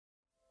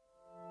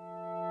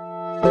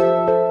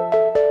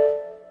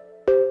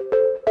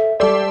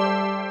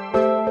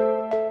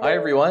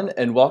everyone,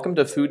 and welcome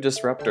to Food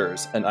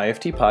Disruptors, an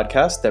IFT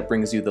podcast that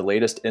brings you the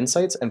latest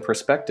insights and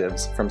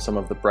perspectives from some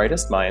of the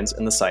brightest minds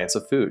in the science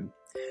of food.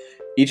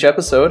 Each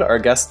episode, our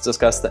guests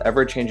discuss the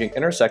ever-changing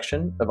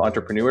intersection of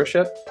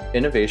entrepreneurship,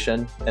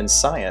 innovation, and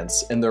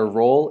science in their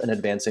role in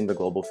advancing the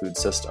global food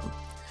system.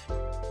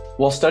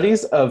 While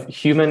studies of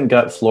human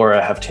gut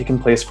flora have taken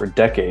place for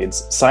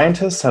decades,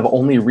 scientists have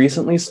only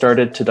recently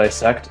started to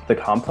dissect the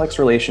complex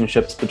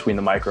relationships between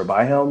the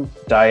microbiome,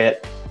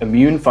 diet,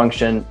 immune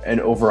function, and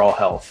overall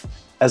health.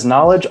 As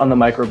knowledge on the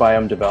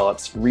microbiome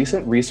develops,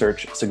 recent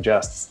research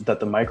suggests that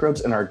the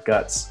microbes in our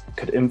guts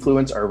could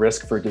influence our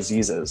risk for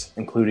diseases,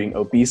 including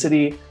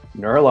obesity,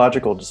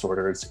 neurological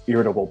disorders,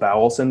 irritable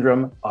bowel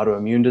syndrome,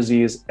 autoimmune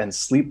disease, and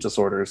sleep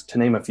disorders, to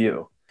name a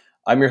few.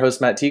 I'm your host,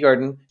 Matt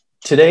Teagarden.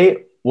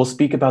 Today, we'll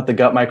speak about the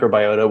gut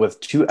microbiota with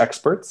two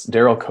experts,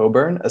 Daryl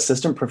Coburn,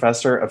 Assistant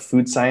Professor of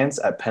Food Science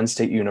at Penn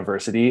State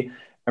University,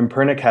 and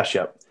Purna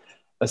Kashyap,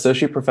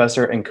 Associate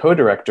Professor and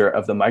Co-Director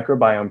of the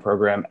Microbiome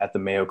Program at the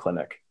Mayo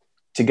Clinic.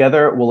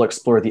 Together, we'll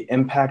explore the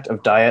impact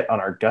of diet on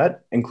our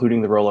gut,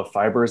 including the role of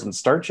fibers and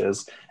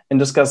starches, and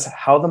discuss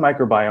how the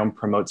microbiome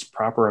promotes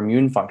proper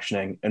immune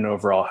functioning and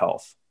overall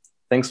health.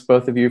 Thanks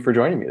both of you for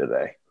joining me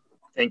today.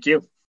 Thank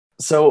you.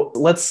 So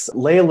let's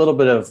lay a little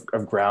bit of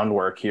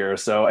groundwork here.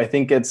 So I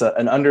think it's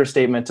an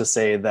understatement to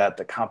say that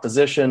the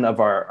composition of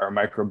our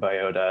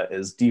microbiota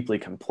is deeply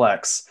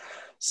complex.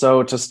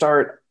 So to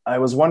start, I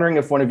was wondering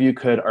if one of you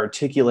could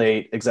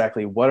articulate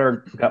exactly what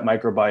our gut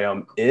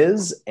microbiome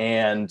is,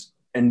 and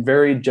in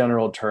very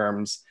general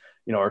terms,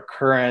 our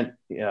current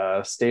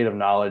state of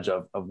knowledge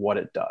of what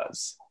it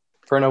does.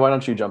 Purna, why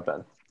don't you jump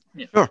in?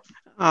 Yeah. Sure.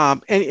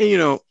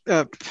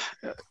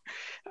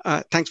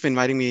 Thanks for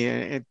inviting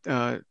me.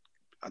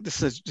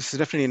 This is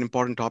definitely an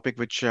important topic,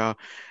 which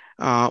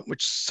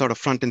sort of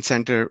front and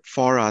center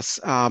for us.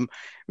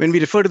 When we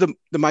refer to the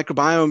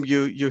microbiome,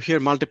 you hear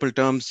multiple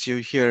terms. You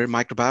hear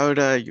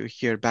microbiota, you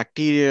hear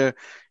bacteria,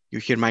 you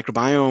hear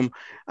microbiome,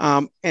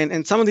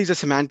 and some of these are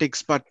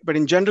semantics. But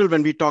in general,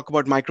 when we talk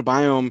about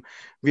microbiome,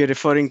 we are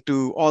referring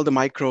to all the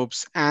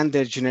microbes and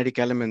their genetic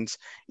elements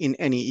in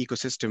any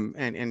ecosystem.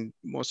 And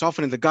most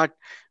often in the gut,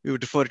 we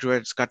would refer to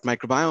it as gut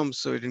microbiome.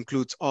 So it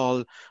includes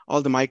all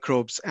the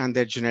microbes and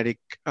their genetic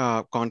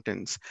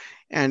contents.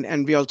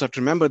 And we also have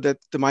to remember that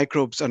the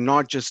microbes are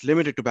not just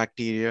limited to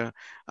bacteria.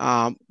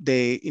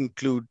 They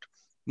include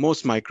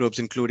most microbes,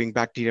 including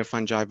bacteria,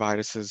 fungi,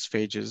 viruses,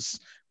 phages,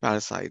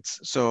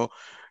 parasites. So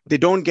they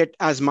don't get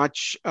as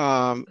much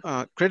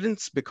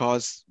credence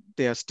because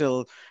they are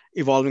still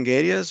evolving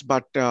areas,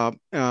 but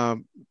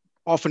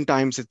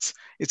oftentimes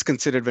it's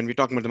considered, when we're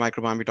talking about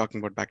the microbiome, we're talking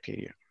about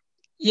bacteria.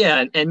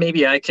 Yeah, and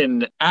maybe I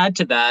can add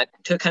to that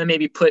to kind of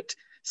maybe put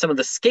some of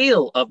the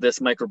scale of this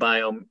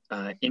microbiome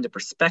into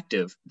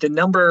perspective. The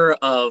number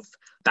of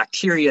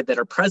bacteria that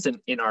are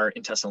present in our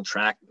intestinal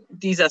tract,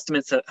 these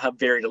estimates have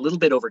varied a little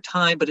bit over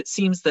time, but it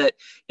seems that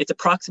it's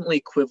approximately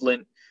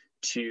equivalent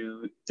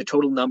to the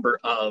total number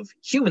of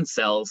human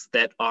cells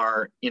that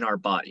are in our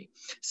body.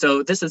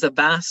 So this is a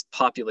vast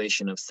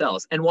population of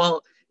cells. And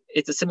while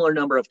it's a similar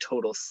number of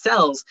total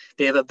cells,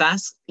 they have a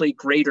vastly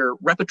greater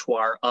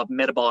repertoire of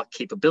metabolic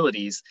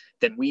capabilities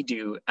than we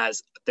do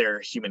as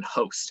their human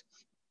host.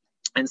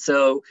 And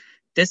so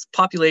this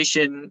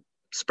population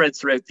spreads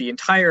throughout the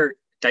entire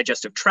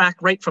digestive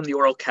tract, right from the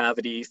oral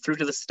cavity through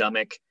to the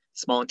stomach,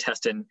 small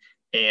intestine,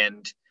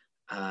 and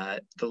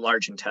the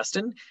large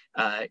intestine,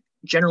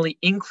 generally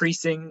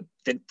increasing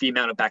the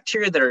amount of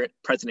bacteria that are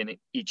present in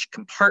each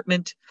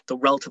compartment, the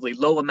relatively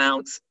low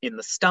amounts in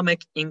the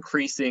stomach,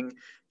 increasing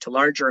to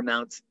larger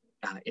amounts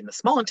in the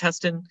small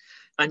intestine,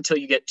 until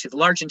you get to the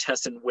large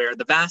intestine, where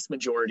the vast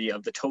majority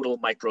of the total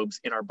microbes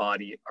in our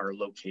body are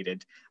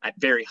located at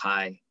very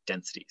high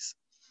densities.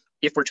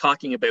 If we're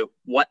talking about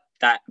what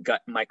that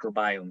gut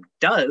microbiome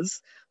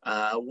does,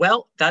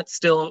 well, that's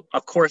still,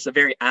 of course, a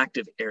very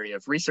active area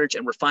of research,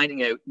 and we're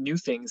finding out new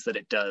things that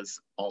it does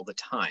all the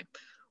time.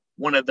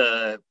 One of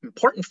the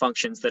important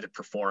functions that it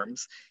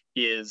performs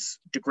is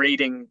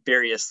degrading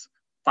various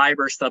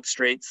fiber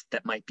substrates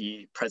that might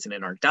be present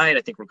in our diet.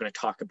 I think we're going to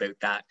talk about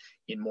that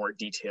in more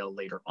detail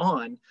later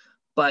on,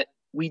 but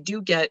we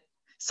do get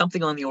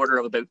something on the order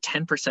of about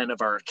 10%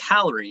 of our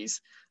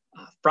calories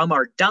from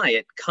our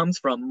diet comes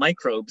from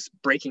microbes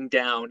breaking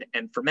down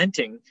and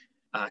fermenting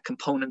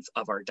components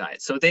of our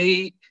diet. So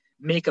they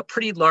make a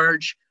pretty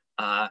large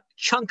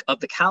chunk of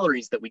the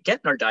calories that we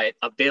get in our diet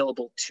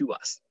available to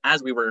us.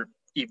 As we were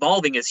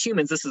evolving as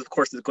humans, this is, of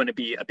course, is going to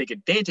be a big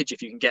advantage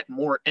if you can get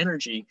more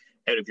energy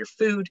out of your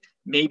food.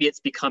 Maybe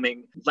it's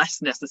becoming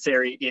less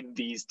necessary in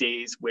these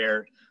days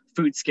where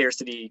food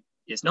scarcity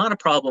is not a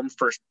problem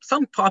for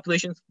some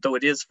populations, though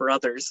it is for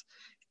others.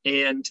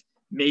 And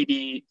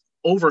maybe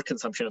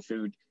overconsumption of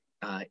food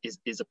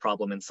is a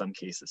problem in some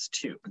cases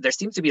too. There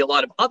seems to be a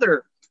lot of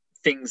other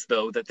things,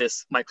 though, that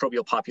this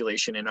microbial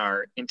population in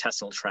our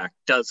intestinal tract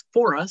does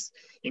for us,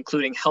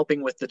 including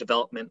helping with the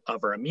development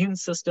of our immune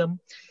system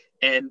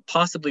and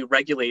possibly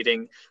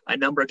regulating a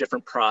number of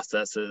different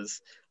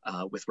processes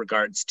with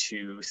regards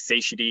to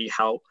satiety,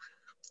 how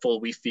full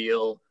we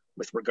feel,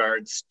 with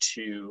regards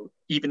to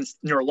even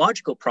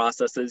neurological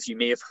processes. You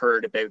may have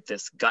heard about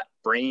this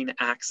gut-brain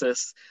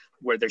axis,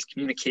 where there's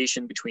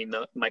communication between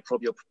the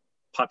microbial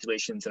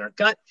populations in our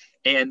gut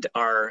and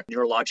our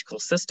neurological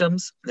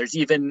systems. There's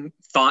even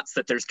thoughts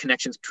that there's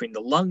connections between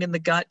the lung and the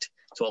gut,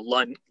 so a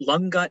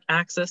lung-gut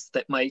axis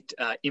that might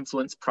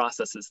influence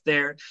processes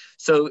there.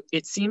 So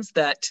it seems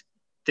that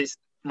this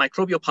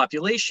microbial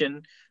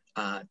population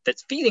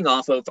that's feeding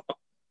off of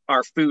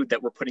our food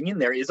that we're putting in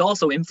there is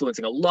also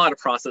influencing a lot of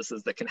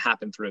processes that can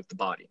happen throughout the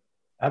body.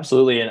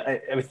 Absolutely. And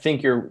I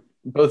think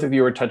both of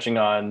you were touching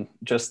on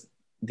just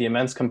the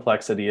immense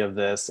complexity of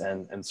this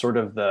and sort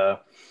of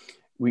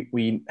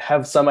we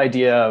have some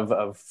idea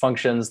of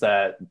functions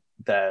that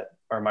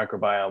our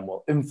microbiome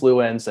will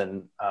influence,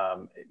 and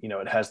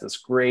it has this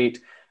great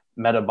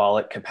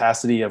metabolic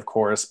capacity, of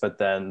course, but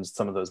then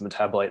some of those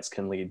metabolites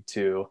can lead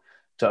to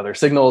other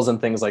signals and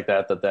things like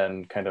that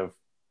then kind of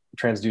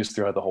transduce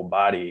throughout the whole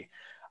body.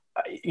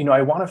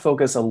 I want to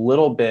focus a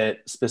little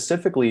bit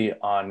specifically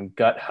on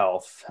gut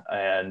health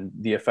and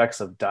the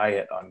effects of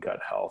diet on gut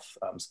health,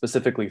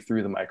 specifically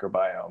through the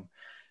microbiome.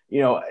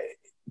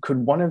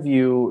 Could one of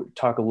you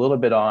talk a little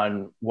bit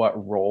on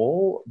what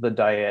role the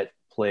diet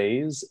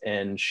plays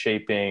in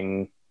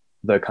shaping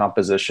the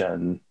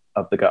composition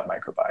of the gut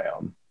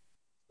microbiome?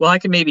 Well, I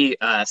can maybe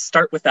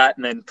start with that,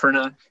 and then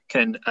Purna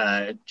can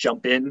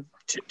jump in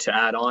to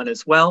add on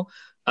as well.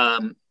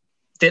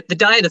 The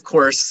diet, of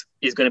course,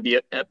 is going to be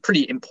a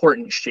pretty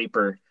important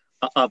shaper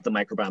of the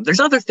microbiome. There's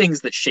other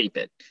things that shape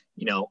it.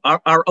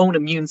 Our own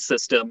immune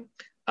system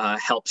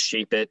helps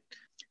shape it.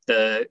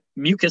 The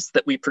mucus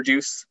that we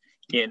produce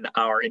in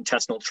our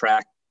intestinal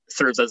tract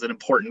serves as an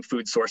important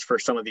food source for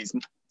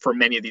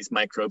many of these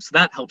microbes. So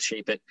that helps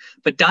shape it.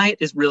 But diet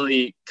is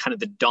really kind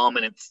of the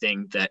dominant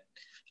thing that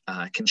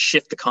can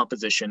shift the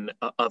composition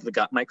of the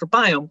gut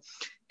microbiome.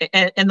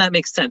 And that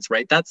makes sense,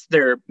 right? That's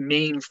their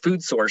main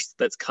food source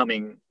that's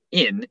coming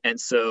in. And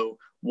so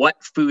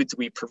what foods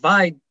we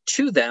provide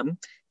to them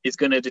is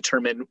going to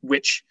determine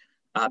which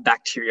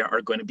bacteria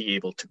are going to be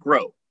able to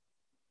grow.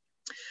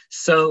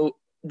 So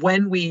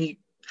when we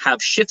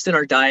have shifts in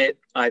our diet,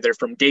 either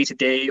from day to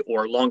day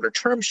or longer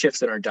term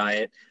shifts in our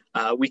diet,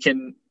 we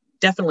can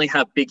definitely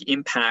have big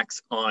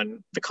impacts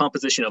on the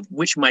composition of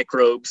which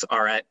microbes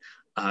are at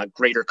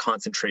greater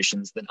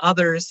concentrations than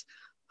others.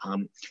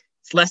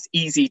 It's less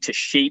easy to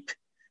shape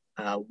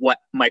what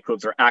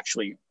microbes are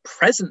actually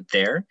present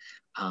there.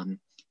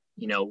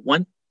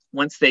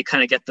 Once they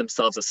kind of get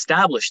themselves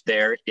established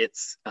there,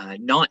 it's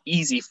not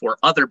easy for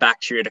other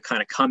bacteria to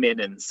kind of come in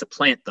and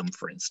supplant them,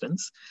 for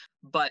instance.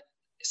 But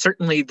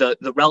certainly the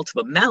relative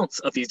amounts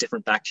of these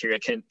different bacteria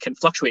can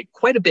fluctuate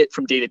quite a bit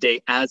from day to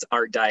day as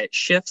our diet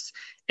shifts,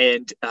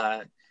 and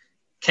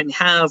can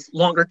have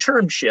longer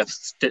term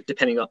shifts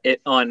depending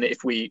on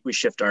if we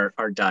shift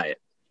our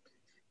diet.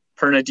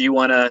 Purna, do you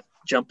want to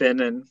jump in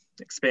and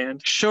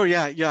expand? Sure.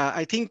 Yeah.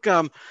 I think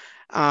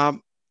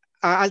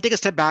I'll take a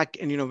step back,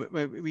 and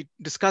we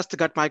discussed the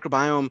gut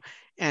microbiome,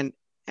 and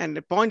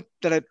the point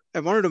that I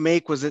wanted to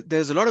make was that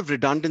there's a lot of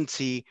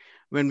redundancy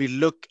when we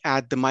look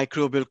at the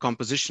microbial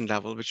composition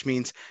level, which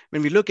means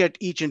when we look at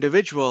each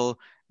individual,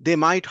 they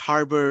might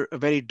harbor a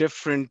very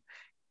different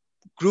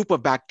group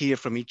of bacteria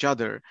from each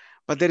other,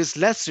 but there is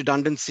less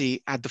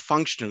redundancy at the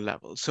functional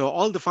level. So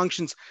all the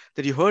functions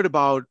that you heard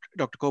about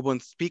Dr. Coburn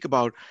speak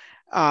about,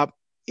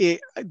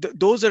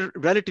 those are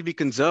relatively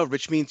conserved,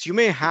 which means you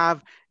may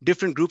have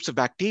different groups of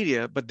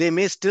bacteria, but they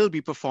may still be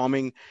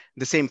performing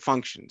the same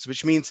functions,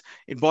 which means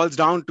it boils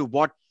down to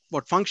what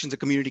functions a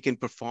community can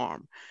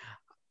perform.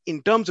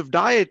 In terms of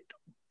diet,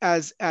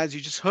 as you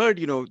just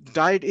heard,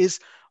 diet is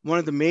one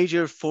of the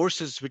major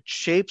forces which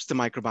shapes the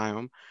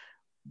microbiome.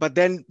 But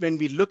then when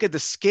we look at the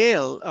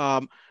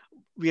scale,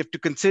 we have to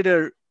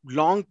consider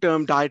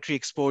long-term dietary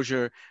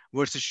exposure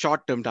versus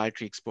short-term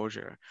dietary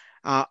exposure.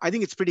 I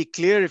think it's pretty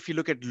clear if you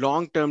look at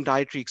long-term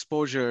dietary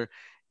exposure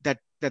that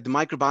the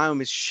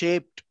microbiome is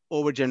shaped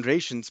over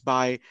generations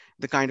by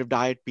the kind of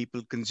diet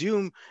people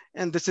consume.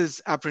 And this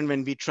is apparent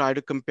when we try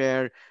to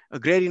compare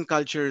agrarian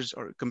cultures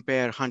or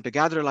compare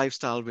hunter-gatherer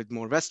lifestyle with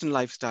more Western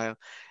lifestyle,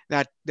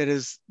 that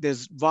there's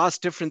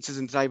vast differences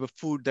in the type of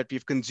food that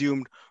we've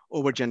consumed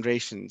over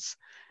generations.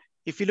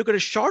 If you look at a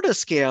shorter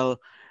scale,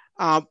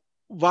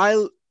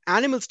 while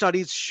animal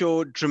studies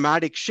show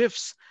dramatic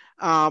shifts,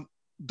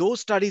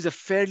 those studies are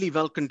fairly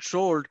well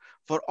controlled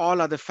for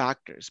all other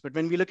factors. But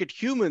when we look at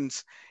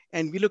humans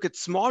and we look at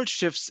small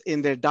shifts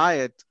in their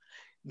diet,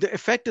 the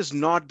effect is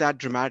not that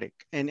dramatic.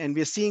 And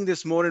we're seeing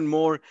this more and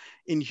more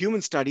in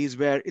human studies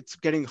where it's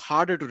getting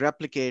harder to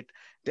replicate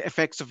the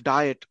effects of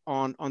diet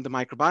on the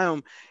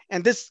microbiome.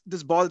 And this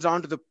boils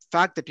down to the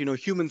fact that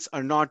humans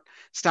are not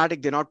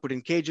static, they're not put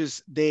in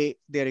cages, they're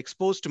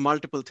exposed to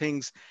multiple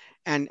things.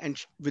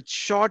 And with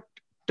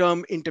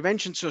short-term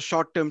interventions or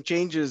short-term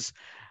changes,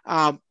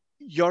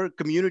 your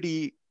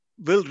community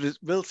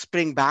will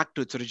spring back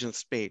to its original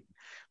state,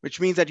 which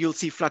means that you'll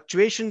see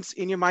fluctuations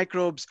in your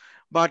microbes,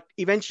 but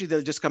eventually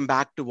they'll just come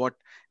back to what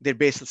their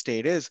basal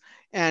state is.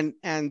 And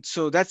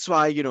so that's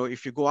why,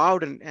 if you go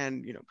out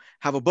and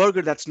have a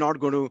burger, that's not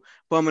going to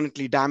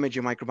permanently damage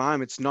your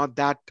microbiome. It's not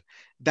that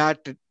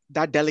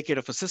delicate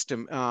of a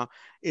system.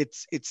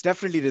 It's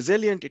definitely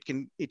resilient. It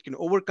can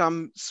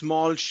overcome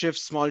small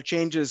shifts, small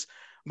changes.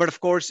 But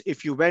of course,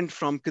 if you went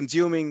from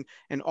consuming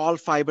an all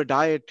fiber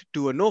diet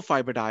to a no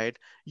fiber diet,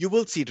 you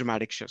will see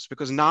dramatic shifts,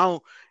 because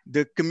now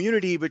the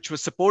community which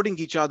was supporting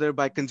each other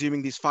by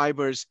consuming these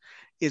fibers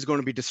is going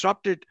to be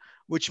disrupted,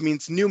 which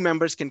means new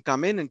members can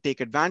come in and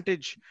take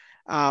advantage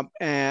of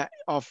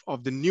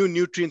the new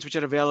nutrients which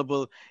are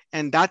available.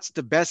 And that's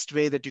the best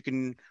way that you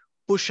can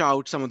push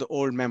out some of the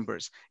old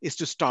members, is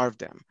to starve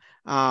them.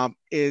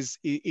 Is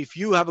if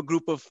you have a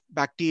group of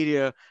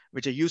bacteria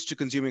which are used to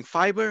consuming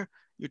fiber,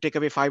 you take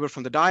away fiber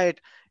from the diet,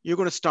 you're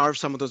going to starve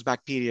some of those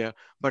bacteria,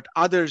 but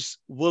others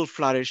will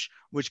flourish,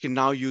 which can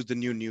now use the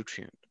new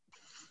nutrient.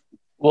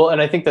 Well,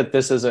 and I think that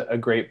this is a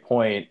great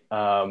point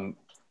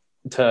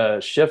to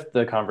shift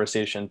the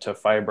conversation to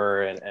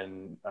fiber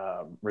and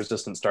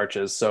resistant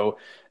starches. So,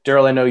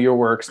 Daryl, I know your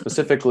work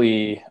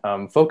specifically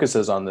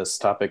focuses on this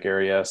topic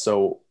area.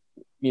 So,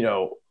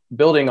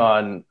 building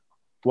on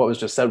what was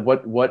just said,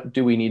 what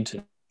do we need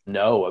to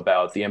know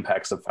about the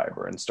impacts of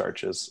fiber and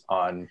starches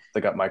on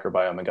the gut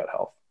microbiome and gut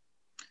health?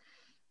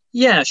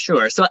 Yeah,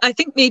 sure. So I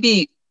think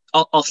maybe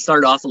I'll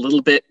start off a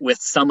little bit with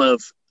some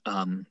of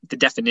the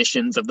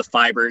definitions of the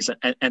fibers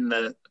and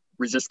the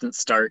resistant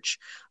starch,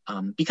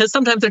 because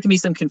sometimes there can be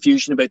some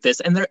confusion about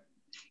this. And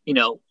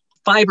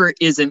fiber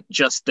isn't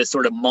just this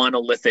sort of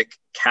monolithic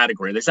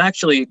category. There's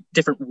actually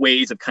different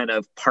ways of kind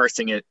of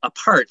parsing it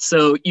apart.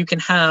 So you can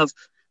have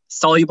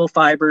soluble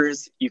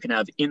fibers, you can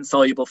have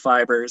insoluble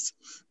fibers.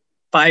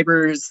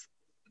 Fibers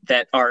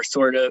that are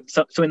sort of,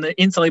 so in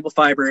the insoluble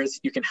fibers,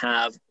 you can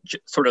have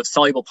sort of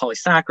soluble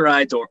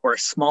polysaccharides or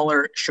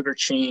smaller sugar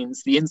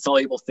chains. The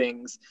insoluble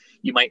things,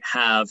 you might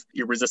have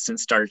your resistant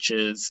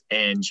starches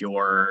and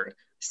your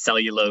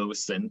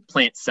cellulose and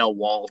plant cell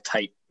wall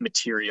type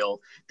material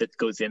that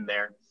goes in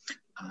there.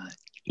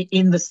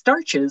 In the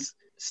starches,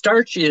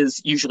 starch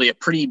is usually a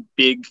pretty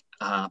big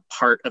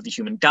part of the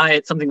human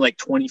diet. Something like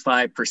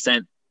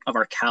 25% of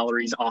our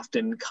calories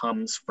often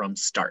comes from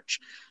starch.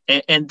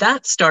 And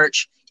that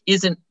starch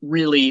isn't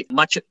really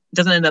much,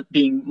 doesn't end up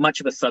being much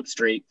of a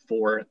substrate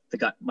for the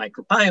gut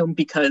microbiome,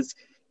 because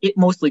it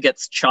mostly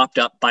gets chopped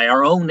up by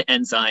our own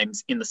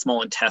enzymes in the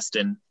small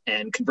intestine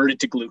and converted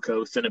to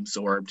glucose and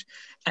absorbed.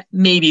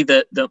 Maybe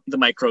the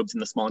microbes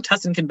in the small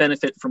intestine can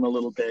benefit from a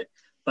little bit,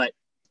 but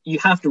you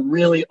have to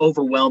really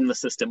overwhelm the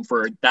system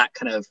for that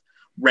kind of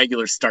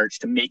regular starch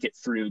to make it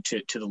through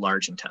to the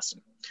large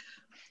intestine.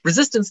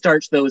 Resistant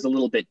starch, though, is a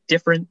little bit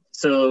different.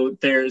 So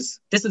this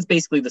is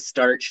basically the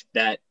starch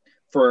that,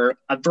 for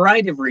a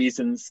variety of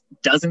reasons,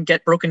 doesn't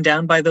get broken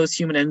down by those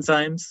human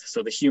enzymes.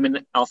 So the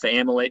human alpha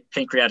amylase,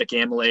 pancreatic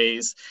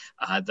amylase,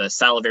 the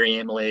salivary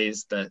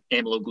amylase, the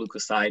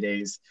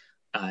amyloglucosidase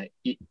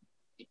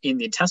in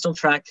the intestinal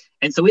tract.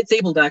 And so it's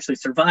able to actually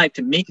survive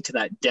to make it to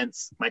that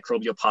dense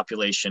microbial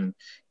population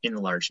in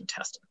the large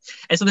intestine.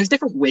 And so there's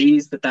different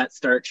ways that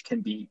starch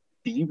can be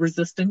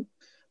resistant.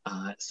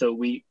 So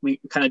we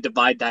kind of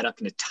divide that up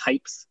into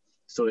types.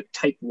 So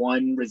type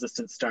 1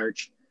 resistant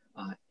starch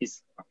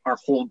is our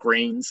whole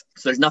grains.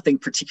 So there's nothing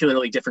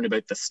particularly different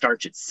about the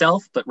starch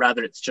itself, but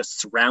rather it's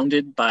just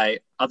surrounded by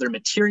other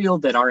material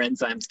that our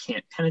enzymes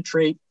can't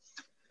penetrate.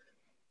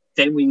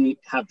 Then we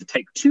have the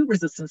type 2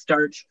 resistant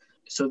starch.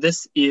 So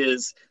this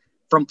is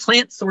from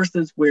plant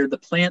sources where the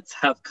plants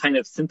have kind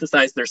of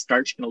synthesized their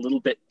starch in a little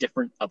bit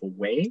different of a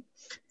way.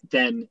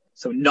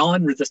 So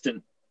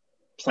non-resistant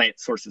plant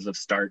sources of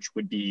starch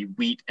would be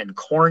wheat and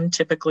corn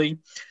typically,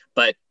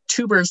 but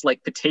tubers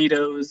like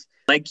potatoes,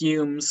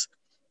 legumes,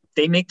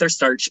 they make their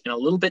starch in a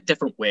little bit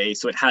different way,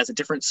 so it has a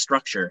different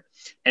structure.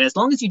 And as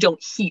long as you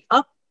don't heat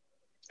up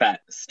that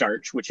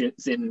starch, which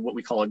is in what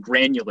we call a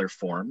granular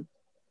form,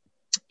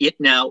 it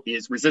now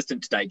is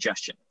resistant to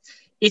digestion.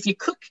 If you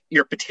cook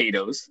your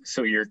potatoes,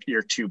 so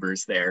your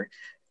tubers there,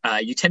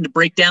 you tend to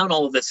break down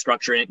all of this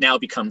structure and it now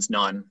becomes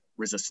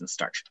non-resistant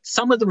starch.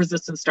 Some of the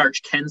resistant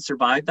starch can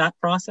survive that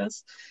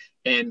process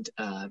and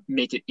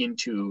make it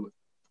into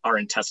our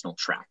intestinal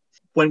tract.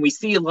 When we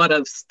see a lot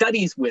of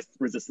studies with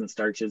resistant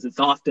starches, it's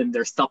often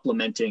they're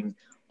supplementing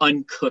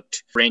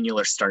uncooked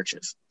granular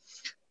starches.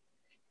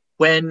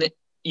 When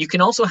you can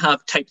also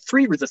have type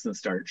 3 resistant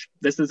starch,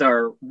 this is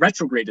our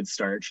retrograded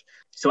starch.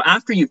 So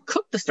after you've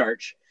cooked the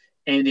starch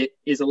and it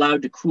is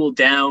allowed to cool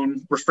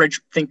down,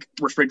 think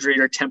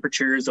refrigerator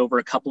temperatures over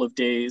a couple of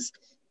days,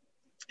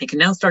 it can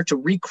now start to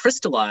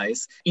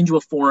recrystallize into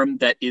a form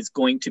that is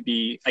going to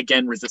be,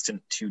 again,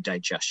 resistant to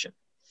digestion.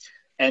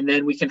 And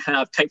then we can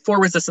have type 4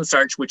 resistant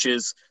starch, which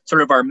is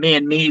sort of our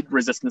man-made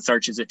resistant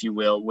starches, if you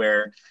will,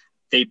 where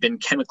they've been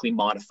chemically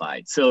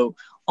modified. So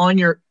on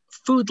your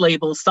food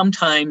labels,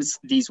 sometimes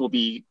these will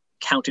be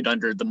counted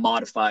under the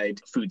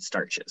modified food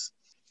starches.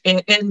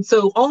 And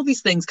so all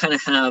these things kind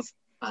of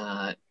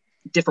have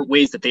different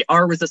ways that they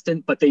are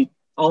resistant, but they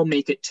all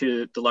make it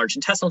to the large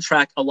intestinal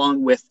tract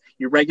along with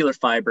your regular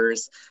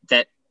fibers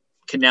that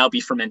can now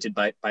be fermented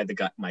by the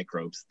gut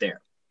microbes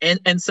there.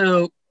 And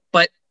so,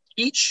 but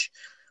each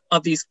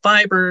of these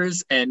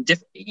fibers and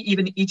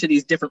even each of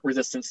these different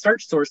resistant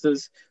starch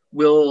sources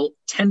will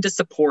tend to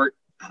support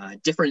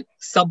different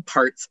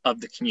subparts of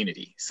the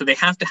community. So they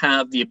have to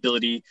have the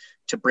ability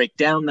to break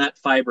down that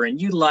fiber and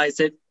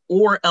utilize it,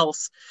 or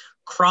else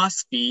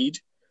cross-feed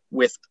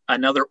with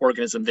another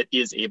organism that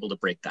is able to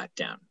break that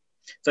down.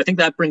 So I think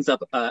that brings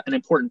up an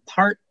important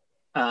point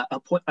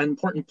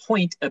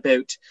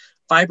about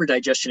fiber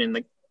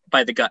digestion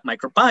by the gut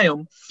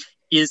microbiome,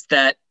 is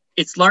that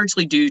it's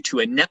largely due to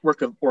a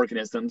network of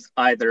organisms,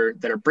 either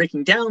that are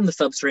breaking down the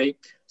substrate.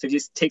 So if you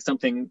take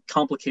something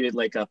complicated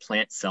like a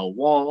plant cell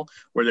wall,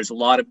 where there's a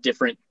lot of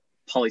different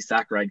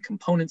polysaccharide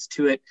components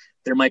to it,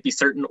 there might be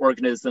certain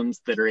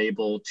organisms that are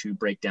able to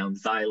break down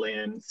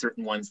xylan,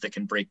 certain ones that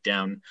can break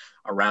down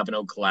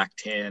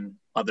arabinogalactan,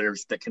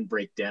 others that can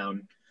break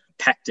down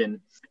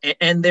pectin,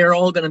 and they're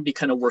all going to be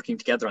kind of working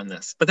together on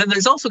this. But then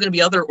there's also going to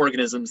be other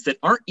organisms that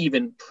aren't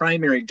even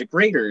primary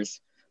degraders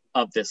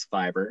of this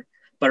fiber,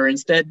 but are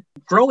instead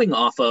growing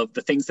off of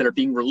the things that are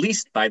being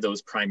released by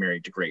those primary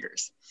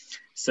degraders.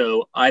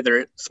 So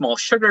either small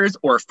sugars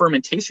or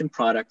fermentation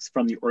products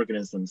from the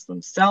organisms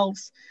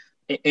themselves.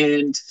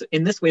 And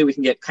in this way, we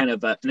can get kind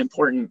of an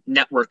important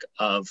network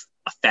of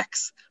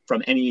effects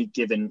from any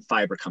given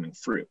fiber coming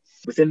through.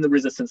 Within the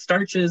resistant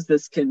starches,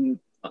 the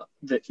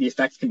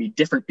effects can be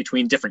different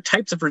between different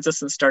types of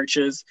resistant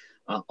starches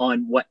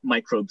on what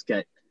microbes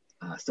get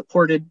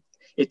supported.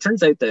 It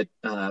turns out that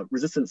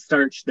resistant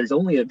starch, there's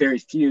only a very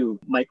few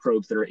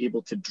microbes that are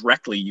able to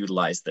directly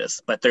utilize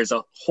this, but there's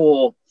a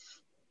whole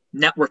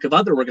network of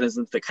other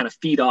organisms that kind of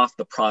feed off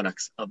the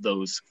products of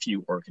those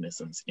few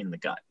organisms in the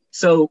gut.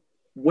 So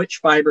which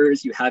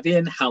fibers you have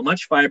in, how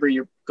much fiber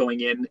you're going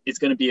in, is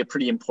going to be a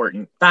pretty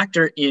important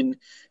factor in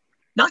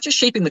not just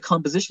shaping the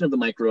composition of the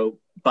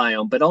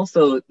microbiome, but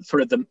also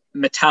sort of the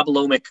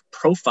metabolomic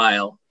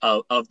profile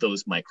of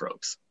those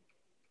microbes.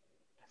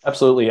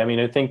 Absolutely. I mean,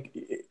 I think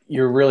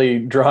you're really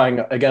drawing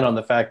again on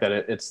the fact that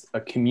it's a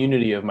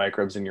community of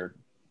microbes in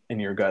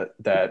your gut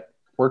that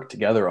work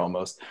together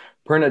almost.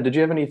 Purna, did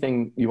you have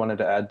anything you wanted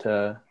to add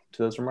to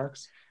those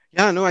remarks?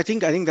 Yeah, no, I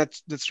think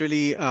that's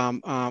really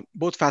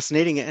both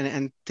fascinating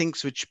and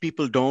things which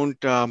people don't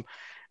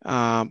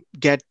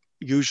get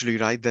usually,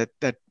 right?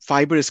 That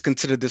fiber is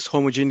considered this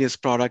homogeneous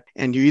product,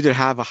 and you either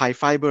have a high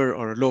fiber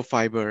or a low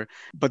fiber,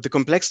 but the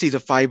complexities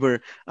of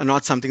fiber are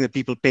not something that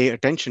people pay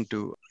attention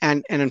to.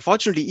 And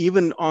unfortunately,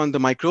 even on the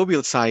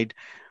microbial side,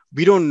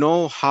 we don't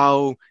know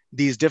how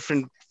these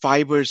different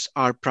fibers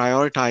are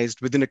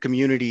prioritized within a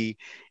community.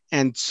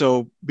 And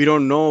so we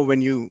don't know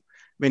when you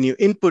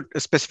input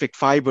a specific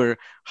fiber,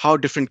 how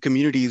different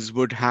communities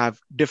would have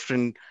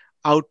different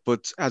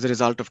outputs as a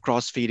result of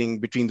cross-feeding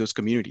between those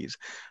communities.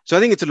 So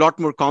I think it's a lot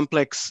more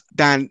complex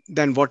than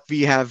what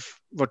we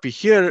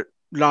hear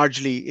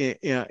largely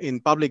in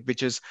public,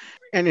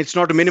 and it's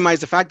not to minimize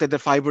the fact that the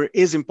fiber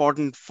is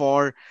important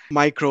for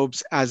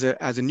microbes as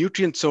a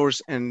nutrient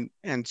source, and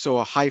so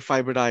a high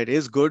fiber diet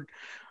is good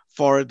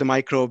for the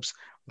microbes.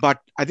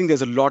 But I think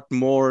there's a lot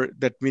more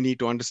that we need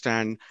to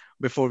understand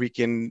before we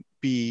can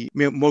be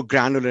more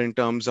granular in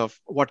terms of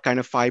what kind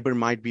of fiber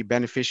might be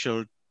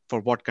beneficial for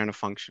what kind of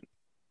function.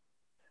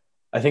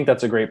 I think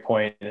that's a great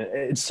point.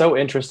 It's so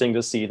interesting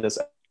to see this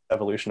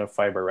evolution of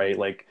fiber, right?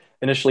 Like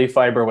initially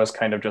fiber was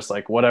kind of just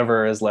like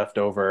whatever is left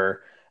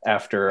over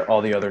after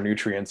all the other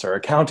nutrients are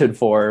accounted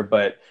for.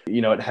 But,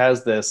 it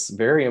has this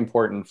very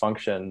important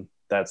function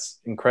that's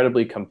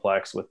incredibly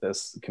complex with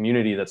this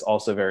community that's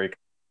also very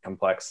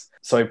complex.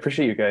 So I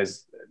appreciate you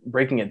guys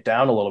breaking it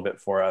down a little bit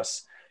for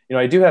us.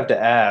 I do have to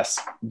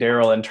ask,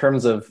 Daryl, in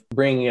terms of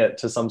bringing it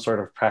to some sort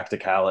of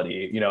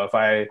practicality,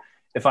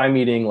 if I'm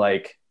eating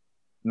like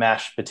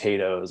mashed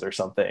potatoes or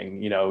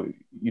something,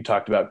 you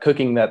talked about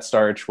cooking that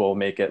starch will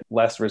make it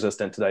less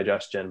resistant to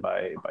digestion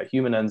by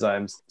human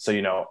enzymes. So,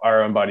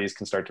 our own bodies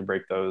can start to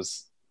break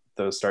those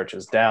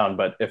starches down.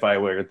 But if I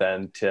were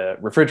then to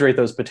refrigerate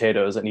those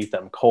potatoes and eat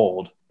them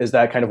cold, is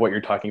that kind of what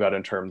you're talking about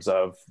in terms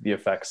of the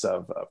effects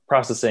of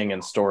processing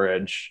and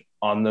storage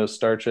on those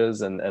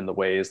starches and the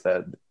ways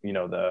that,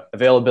 the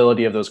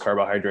availability of those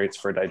carbohydrates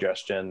for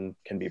digestion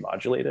can be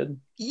modulated?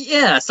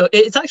 Yeah, so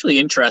it's actually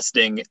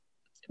interesting.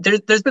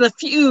 There's been a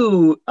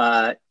few,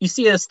 you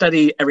see a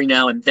study every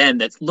now and then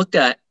that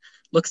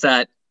looks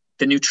at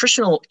the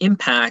nutritional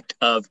impact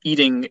of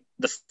eating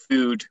the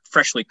food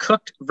freshly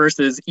cooked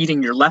versus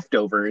eating your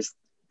leftovers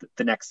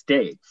the next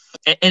day.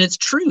 And it's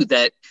true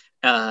that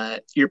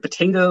your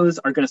potatoes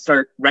are going to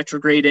start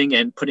retrograding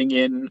and putting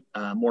in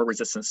more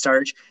resistant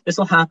starch. This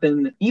will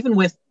happen even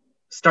with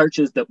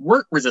starches that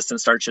weren't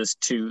resistant starches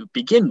to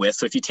begin with.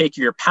 So if you take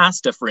your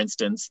pasta, for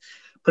instance,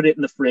 put it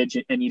in the fridge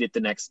and eat it the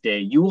next day,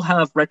 you will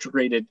have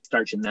retrograded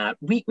starch in that.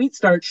 Wheat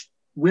starch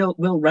will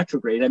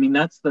retrograde. I mean,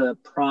 that's the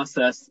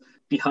process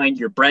behind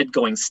your bread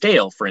going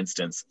stale, for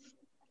instance.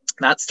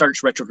 That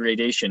starch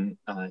retrogradation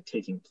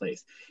taking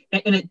place.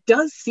 And it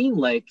does seem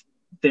like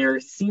there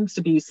seems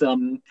to be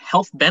some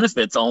health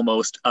benefits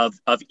almost of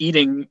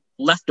eating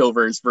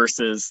leftovers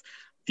versus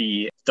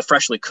the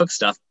freshly cooked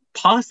stuff.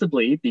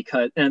 possibly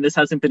because, and this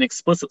hasn't been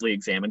explicitly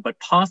examined, but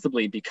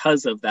possibly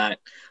because of that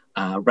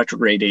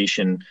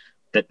retrogradation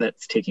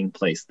that's taking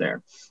place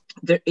there.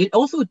 It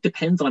also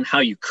depends on how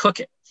you cook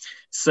it.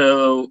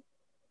 So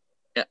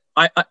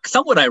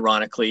somewhat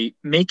ironically,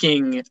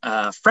 making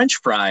French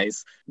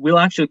fries will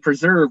actually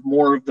preserve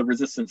more of the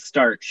resistant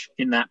starch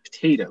in that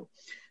potato.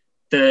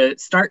 The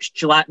starch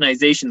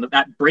gelatinization,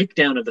 that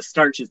breakdown of the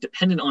starch, is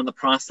dependent on the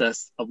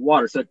process of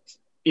water. So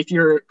if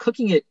you're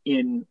cooking it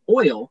in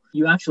oil,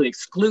 you actually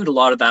exclude a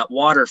lot of that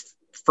water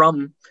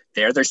from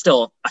there. There's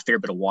still a fair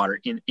bit of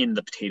water in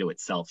the potato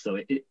itself, so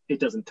it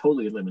doesn't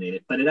totally eliminate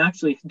it, but it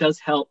actually does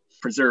help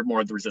preserve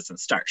more of the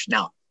resistant starch.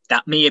 Now,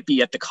 that may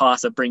be at the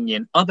cost of bringing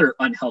in other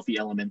unhealthy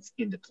elements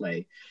into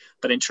play,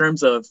 but in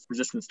terms of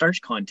resistant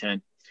starch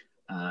content,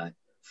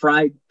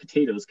 fried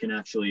potatoes can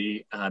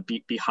actually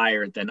be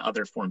higher than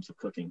other forms of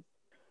cooking.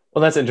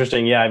 Well, that's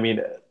interesting. Yeah, I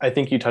mean, I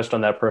think you touched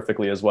on that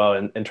perfectly as well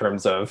in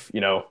terms of,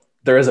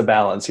 there is a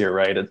balance here,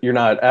 right? You're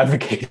not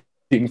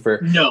advocating for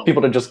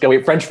people to just go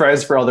eat French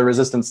fries for all the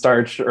resistant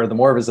starch or the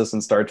more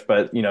resistant starch,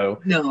 but no,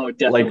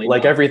 definitely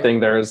like not. everything,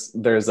 there's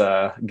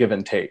a give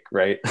and take,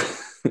 right?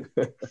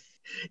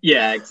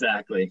 Yeah,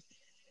 exactly.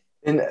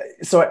 And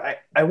so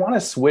I want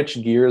to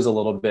switch gears a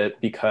little bit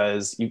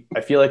because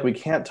I feel like we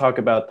can't talk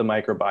about the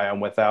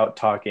microbiome without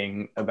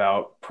talking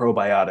about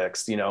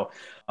probiotics.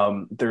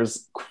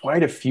 There's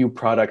quite a few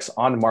products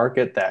on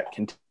market that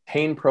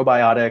contain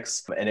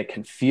probiotics, and it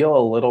can feel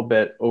a little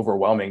bit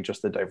overwhelming,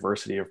 just the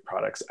diversity of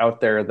products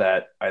out there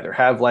that either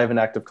have live and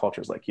active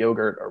cultures like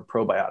yogurt or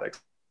probiotics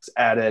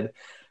added.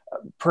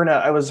 Purna,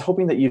 I was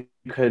hoping that you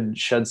could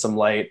shed some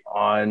light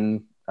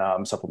on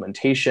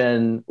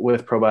supplementation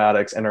with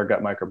probiotics and our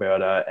gut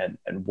microbiota,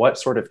 and what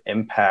sort of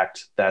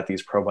impact that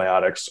these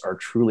probiotics are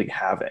truly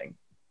having.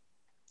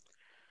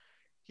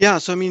 Yeah,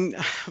 so I mean,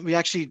 we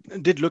actually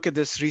did look at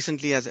this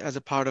recently as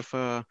a part of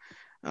a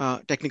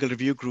technical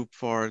review group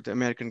for the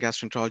American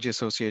Gastroenterology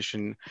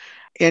Association.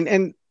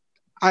 And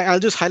I'll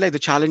just highlight the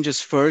challenges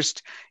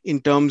first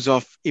in terms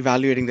of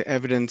evaluating the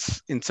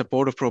evidence in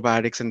support of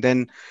probiotics, and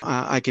then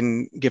I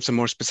can give some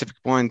more specific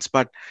points.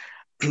 But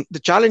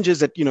the challenge is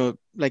that,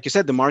 like you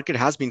said, the market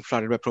has been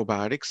flooded by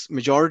probiotics.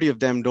 Majority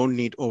of them don't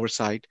need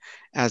oversight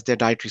as their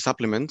dietary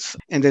supplements.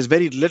 And there's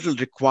very little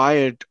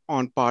required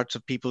on parts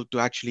of people to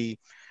actually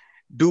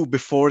do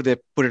before they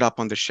put it up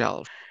on the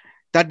shelf.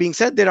 That being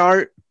said, there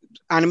are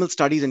animal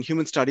studies and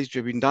human studies which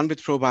have been done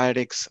with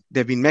probiotics.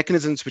 There have been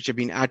mechanisms which have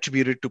been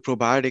attributed to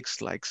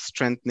probiotics, like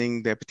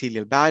strengthening the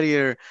epithelial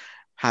barrier,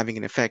 having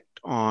an effect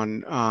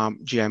on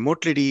GI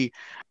motility,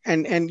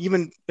 and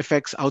even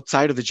effects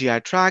outside of the GI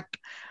tract.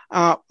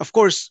 Of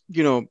course,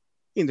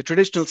 in the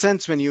traditional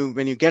sense, when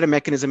you get a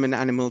mechanism in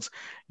animals,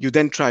 you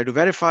then try to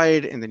verify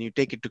it and then you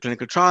take it to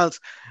clinical trials.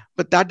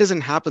 But that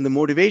doesn't happen. The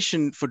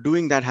motivation for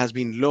doing that has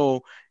been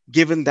low,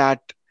 given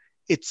that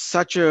it's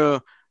such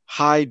a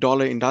high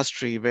dollar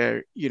industry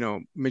where,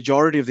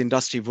 majority of the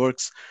industry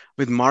works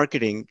with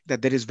marketing,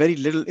 that there is very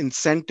little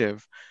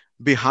incentive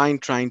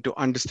behind trying to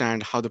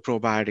understand how the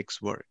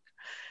probiotics work.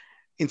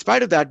 In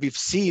spite of that, we've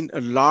seen a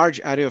large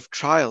array of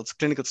trials,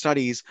 clinical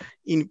studies,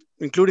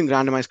 including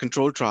randomized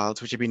control trials,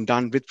 which have been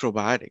done with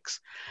probiotics.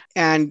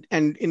 And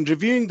in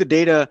reviewing the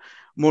data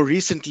more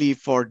recently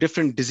for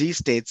different disease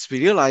states, we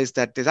realized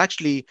that there's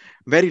actually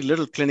very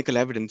little clinical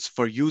evidence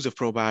for use of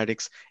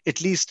probiotics,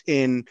 at least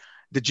in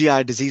the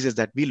GI diseases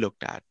that we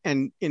looked at.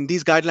 And in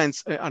these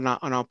guidelines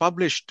are now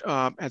published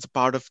as a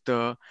part of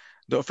the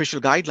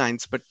official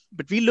guidelines, but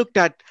we looked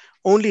at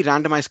only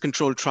randomized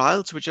control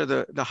trials, which are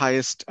the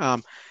highest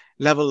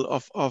level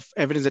of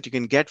evidence that you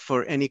can get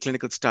for any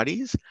clinical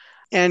studies.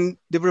 And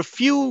there were a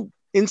few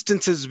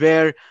instances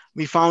where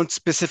we found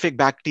specific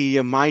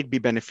bacteria might be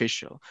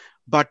beneficial,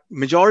 but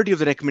majority of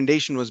the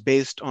recommendation was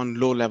based on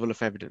low level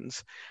of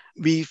evidence.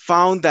 We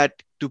found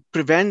that to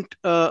prevent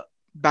a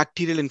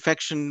bacterial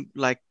infection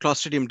like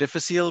Clostridium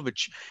difficile,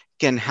 which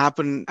can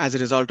happen as a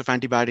result of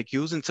antibiotic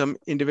use in some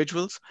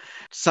individuals,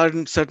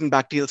 certain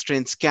bacterial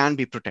strains can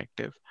be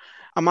protective.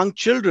 Among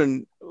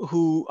children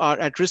who are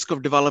at risk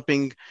of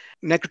developing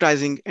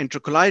necrotizing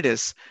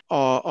enterocolitis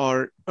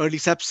or early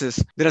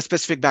sepsis, there are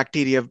specific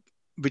bacteria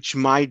which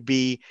might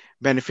be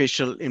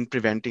beneficial in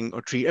preventing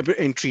or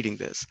treating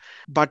this.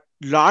 But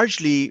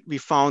largely, we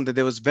found that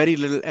there was very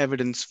little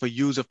evidence for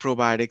use of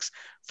probiotics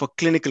for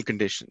clinical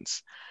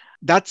conditions.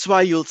 That's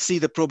why you'll see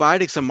the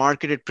probiotics are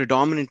marketed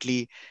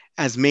predominantly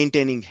as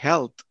maintaining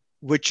health,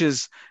 which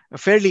is a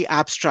fairly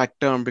abstract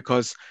term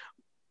because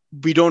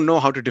we don't know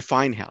how to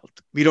define health.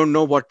 We don't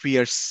know what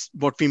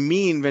we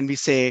mean when we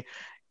say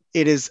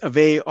it is a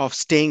way of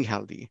staying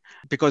healthy,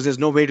 because there's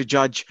no way to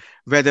judge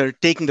whether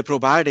taking the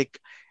probiotic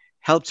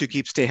helps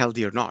you stay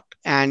healthy or not.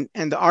 And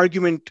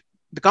the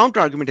counter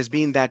argument has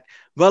been that,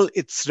 well,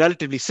 it's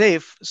relatively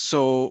safe,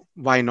 so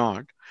why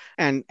not?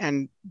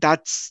 And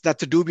that's a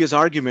dubious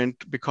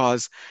argument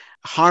because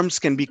harms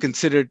can be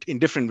considered in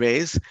different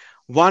ways.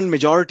 One,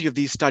 majority of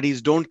these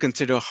studies don't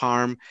consider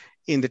harm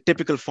in the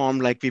typical form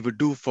like we would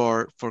do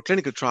for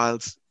clinical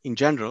trials in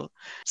general.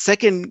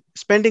 Second,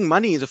 spending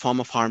money is a form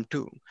of harm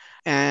too.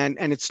 And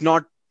it's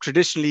not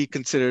traditionally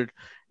considered,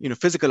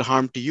 physical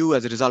harm to you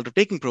as a result of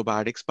taking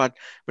probiotics. But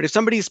if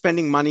somebody is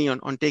spending money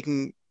on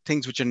taking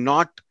things which are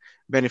not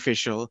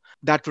beneficial,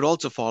 that would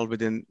also fall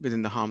within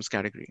the harms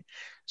category.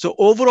 So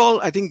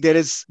overall, I think there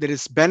is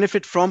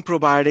benefit from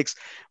probiotics,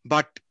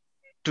 but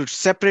to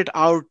separate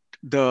out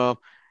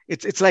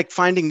it's like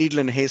finding needle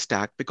in a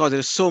haystack, because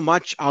there's so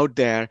much out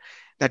there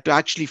that to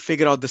actually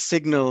figure out the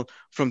signal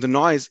from the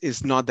noise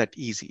is not that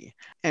easy.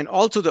 And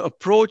also the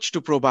approach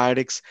to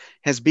probiotics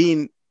has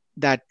been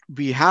that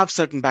we have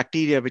certain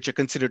bacteria which are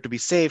considered to be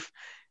safe.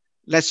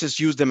 Let's just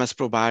use them as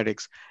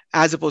probiotics,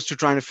 as opposed to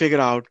trying to figure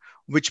out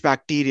which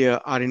bacteria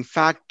are in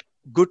fact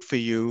good for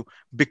you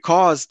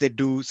because they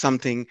do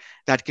something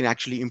that can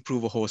actually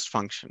improve a host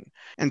function.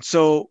 And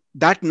so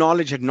that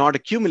knowledge had not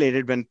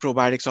accumulated when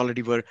probiotics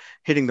already were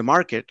hitting the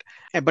market.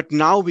 But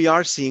now we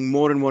are seeing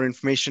more and more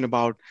information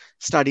about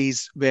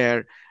studies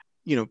where,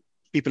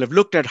 people have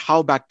looked at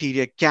how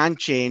bacteria can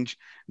change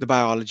the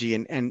biology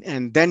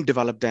and then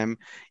develop them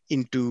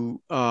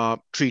into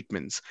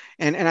treatments.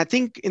 And I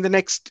think in the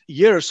next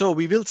year or so,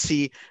 we will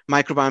see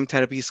microbiome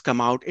therapies come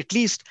out, at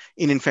least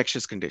in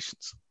infectious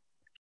conditions.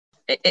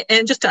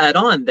 And just to add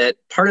on that,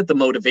 part of the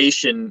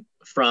motivation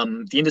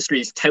from the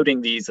industries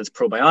touting these as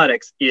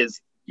probiotics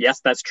is, yes,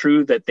 that's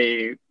true that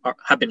they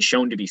have been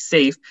shown to be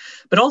safe,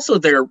 but also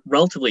they're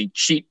relatively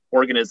cheap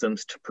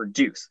organisms to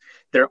produce.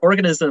 They're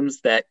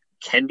organisms that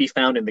can be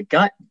found in the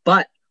gut,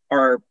 but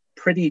are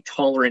pretty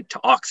tolerant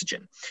to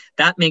oxygen.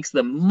 That makes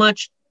them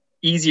much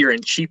easier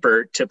and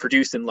cheaper to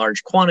produce in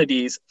large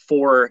quantities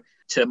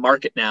to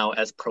market now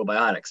as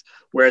probiotics.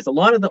 Whereas a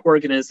lot of the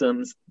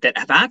organisms that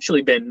have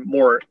actually been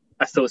more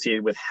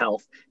associated with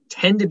health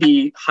tend to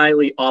be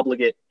highly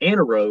obligate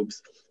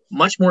anaerobes,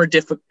 much more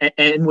difficult,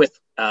 and with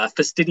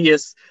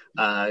fastidious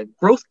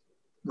growth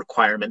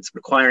requirements,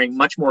 requiring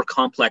much more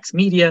complex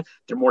media.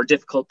 They're more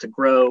difficult to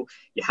grow.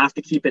 You have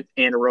to keep it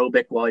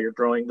anaerobic while you're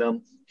growing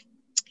them.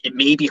 It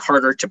may be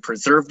harder to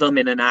preserve them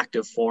in an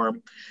active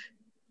form.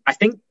 I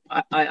think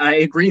I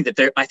agree that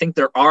there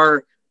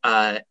are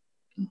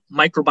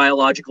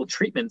microbiological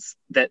treatments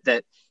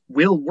that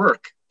will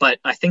work, but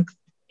I think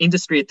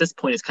industry at this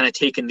point has kind of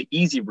taken the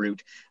easy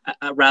route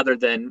rather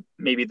than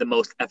maybe the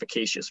most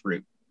efficacious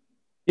route.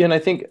 Yeah, and I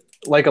think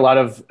like a lot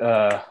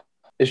of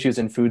issues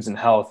in foods and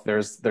health,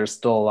 there's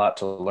still a lot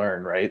to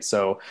learn, right?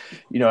 So,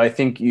 I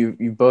think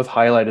you both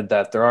highlighted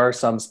that there are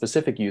some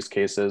specific use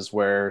cases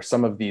where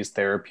some of these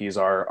therapies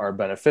are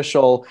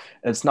beneficial.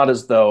 And it's not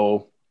as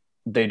though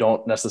they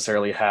don't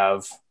necessarily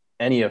have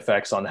any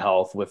effects on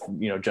health with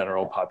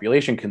general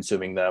population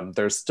consuming them.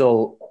 There's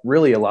still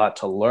really a lot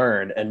to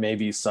learn, and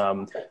maybe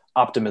some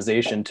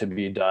optimization to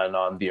be done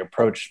on the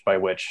approach by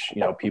which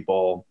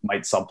people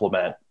might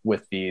supplement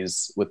with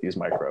these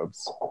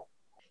microbes.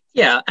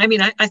 Yeah, I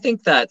mean, I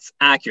think that's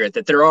accurate,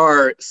 that there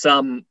are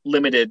some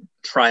limited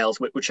trials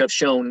which have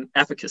shown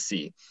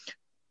efficacy.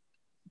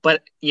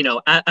 But,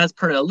 as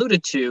Perna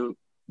alluded to,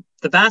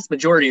 the vast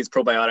majority of these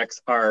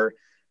probiotics are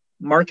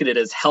marketed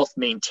as health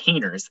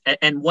maintainers.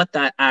 And what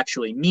that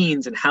actually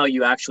means and how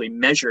you actually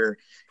measure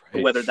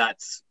whether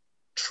that's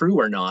true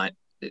or not,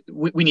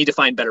 we need to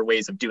find better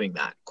ways of doing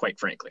that, quite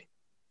frankly.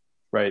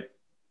 Right.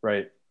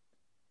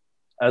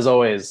 As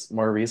always,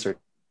 more research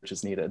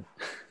is needed.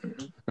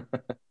 Mm-hmm.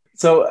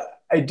 So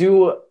I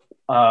do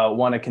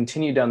want to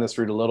continue down this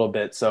route a little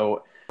bit. So,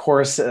 of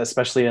course,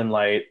 especially in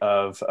light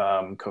of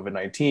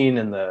COVID-19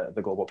 and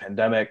the global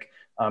pandemic,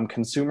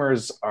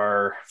 consumers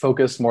are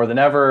focused more than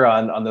ever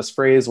on this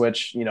phrase,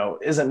 which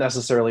isn't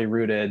necessarily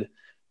rooted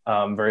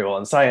very well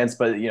in science,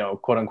 but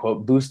quote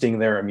unquote boosting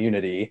their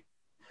immunity,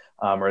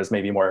 or as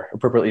maybe more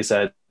appropriately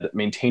said,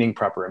 maintaining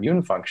proper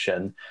immune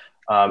function.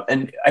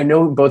 And I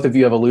know both of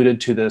you have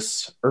alluded to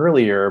this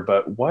earlier,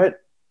 but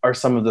what are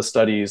some of the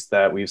studies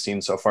that we've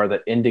seen so far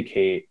that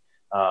indicate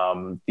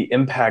the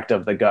impact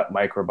of the gut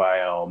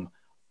microbiome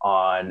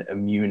on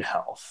immune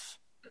health?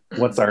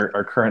 What's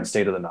our current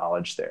state of the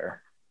knowledge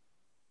there?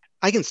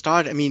 I can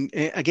start. I mean,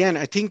 again,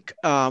 I think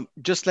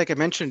just like I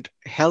mentioned,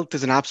 health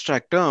is an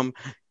abstract term.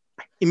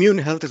 Immune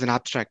health is an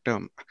abstract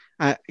term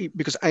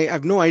because I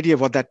have no idea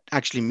what that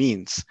actually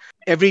means.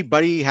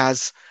 Everybody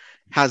has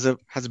a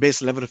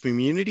base level of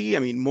immunity. I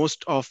mean,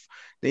 most of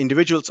the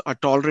individuals are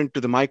tolerant to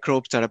the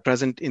microbes that are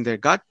present in their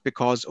gut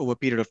because over a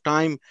period of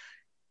time,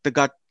 the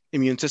gut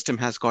immune system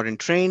has gotten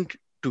trained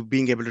to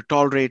being able to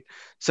tolerate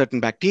certain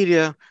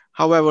bacteria.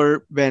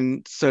 However,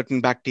 when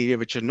certain bacteria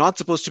which are not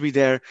supposed to be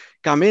there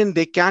come in,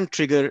 they can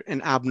trigger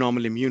an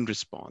abnormal immune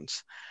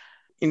response.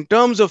 In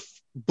terms of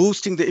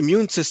boosting the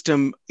immune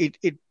system,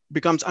 it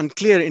becomes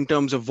unclear in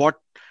terms of what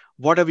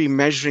are we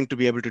measuring to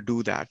be able to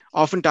do that.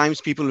 Oftentimes,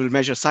 people will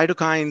measure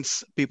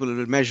cytokines, people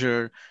will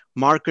measure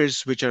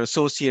markers which are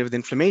associated with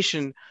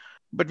inflammation.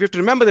 But we have to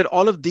remember that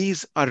all of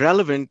these are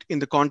relevant in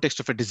the context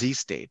of a disease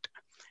state.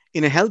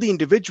 In a healthy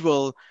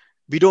individual,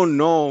 we don't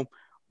know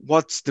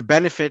what's the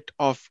benefit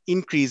of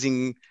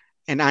increasing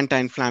an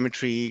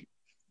anti-inflammatory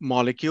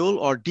molecule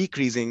or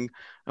decreasing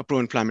a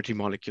pro-inflammatory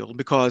molecule,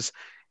 because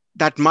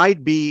that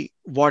might be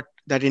what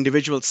that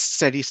individual's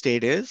steady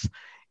state is.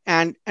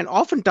 And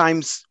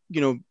oftentimes,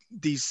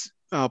 these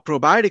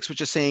probiotics,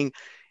 which are saying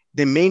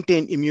they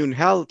maintain immune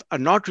health, are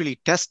not really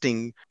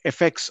testing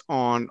effects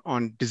on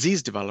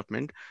disease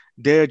development.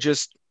 They're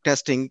just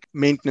testing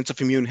maintenance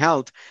of immune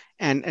health.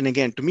 And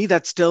again, to me,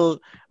 that's still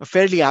a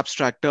fairly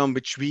abstract term,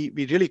 which we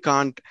really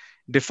can't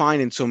define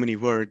in so many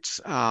words.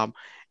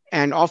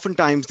 And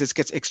oftentimes this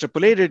gets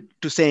extrapolated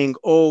to saying,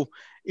 oh,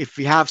 if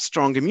we have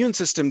strong immune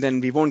system, then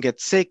we won't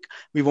get sick,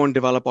 we won't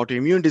develop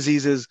autoimmune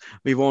diseases,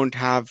 we won't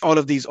have all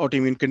of these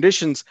autoimmune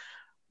conditions.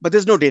 But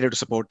there's no data to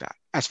support that,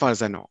 as far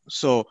as I know.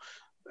 So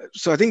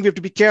I think we have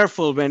to be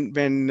careful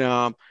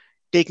when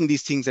taking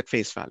these things at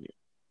face value.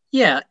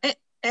 Yeah,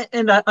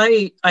 and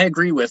I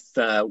agree with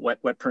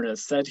what Purna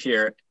said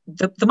here.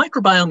 The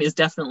microbiome is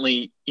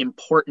definitely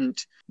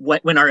important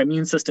when our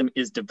immune system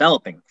is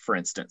developing, for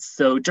instance.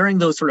 So during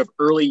those sort of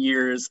early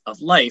years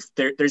of life,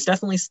 there's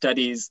definitely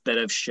studies that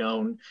have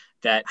shown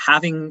that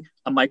having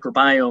a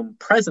microbiome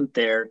present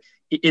there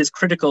is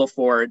critical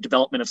for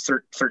development of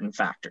certain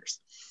factors.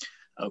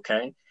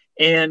 Okay,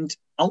 and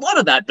a lot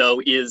of that,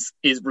 though, is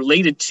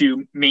related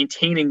to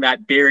maintaining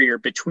that barrier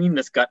between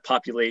this gut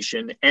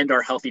population and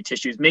our healthy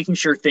tissues, making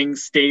sure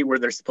things stay where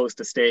they're supposed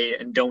to stay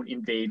and don't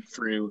invade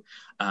through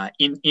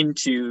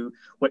into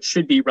what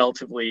should be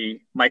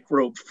relatively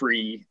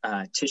microbe-free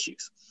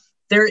tissues.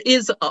 There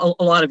is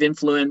a lot of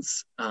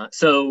influence.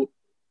 So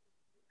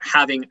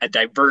having a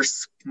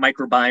diverse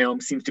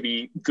microbiome seems to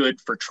be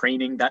good for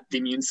training the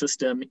immune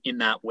system in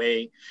that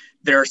way.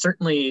 There are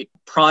certainly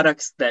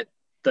products that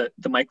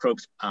the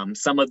microbes,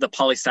 some of the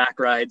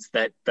polysaccharides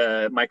that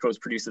the microbes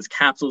produce as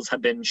capsules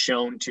have been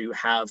shown to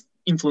have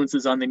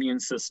influences on the immune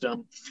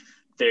system.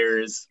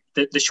 There's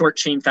the short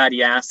chain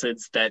fatty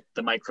acids that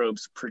the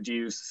microbes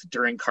produce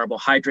during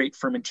carbohydrate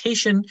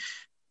fermentation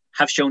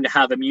have shown to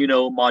have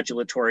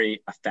immunomodulatory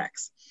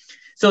effects.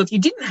 So if you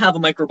didn't have a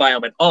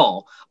microbiome at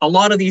all, a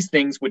lot of these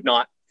things would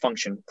not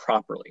function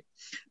properly.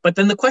 But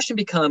then the question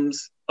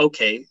becomes,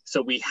 okay,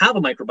 so we have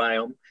a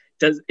microbiome.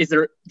 Is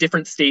there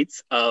different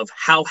states of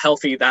how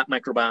healthy that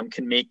microbiome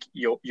can make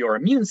your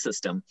immune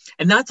system?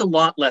 And that's a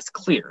lot less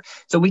clear.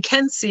 So we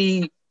can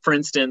see, for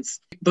instance,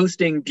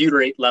 boosting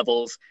butyrate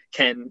levels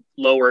can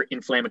lower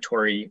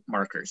inflammatory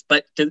markers.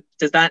 But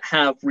does that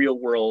have real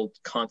world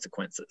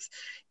consequences?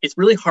 It's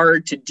really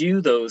hard to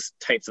do those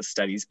types of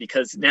studies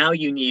because now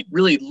you need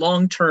really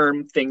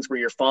long-term things where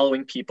you're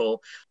following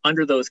people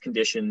under those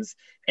conditions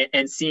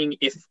and seeing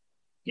if,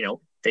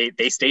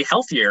 they stay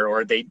healthier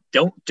or they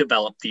don't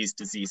develop these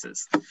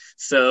diseases.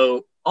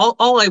 So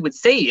all I would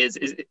say is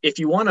if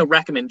you want a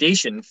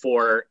recommendation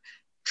for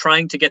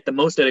trying to get the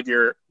most out of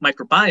your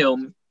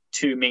microbiome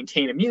to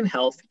maintain immune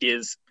health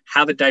is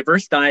have a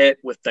diverse diet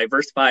with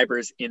diverse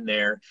fibers in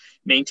there,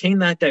 maintain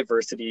that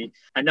diversity,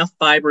 enough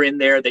fiber in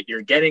there that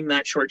you're getting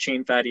that short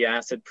chain fatty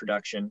acid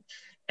production,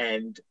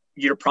 and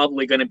you're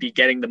probably going to be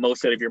getting the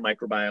most out of your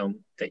microbiome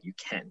that you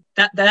can.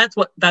 That's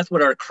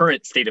what our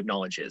current state of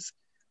knowledge is.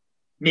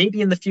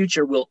 Maybe in the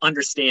future, we'll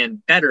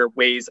understand better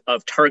ways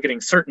of targeting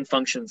certain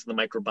functions of the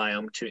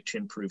microbiome to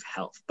improve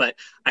health. But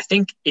I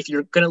think if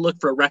you're going to look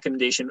for a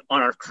recommendation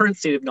on our current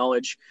state of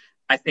knowledge,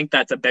 I think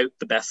that's about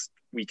the best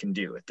we can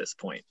do at this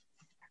point.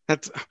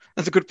 That's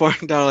a good point,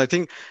 Darryl. I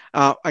think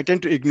I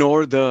tend to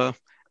ignore the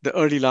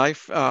early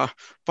life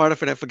part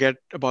of it. I forget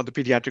about the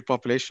pediatric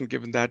population,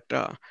 given that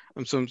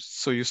I'm so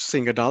used to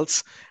seeing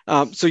adults.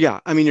 So yeah,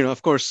 I mean,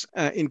 of course,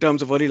 in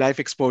terms of early life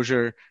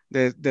exposure,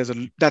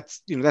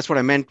 that's what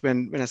I meant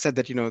when I said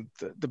that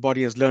the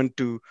body has learned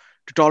to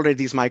tolerate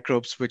these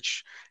microbes,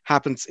 which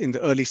happens in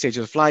the early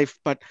stages of life.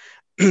 But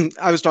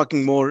I was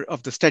talking more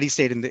of the steady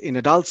state in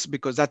adults,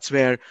 because that's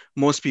where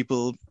most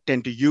people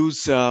tend to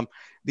use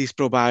these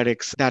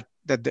probiotics that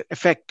the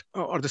effect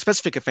or the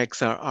specific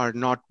effects are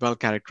not well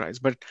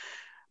characterized. But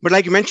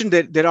like you mentioned,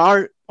 there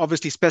are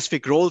obviously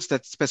specific roles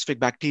that specific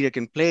bacteria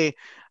can play.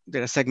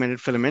 There are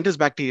segmented filamentous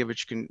bacteria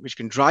which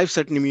can drive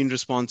certain immune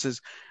responses.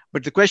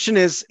 But the question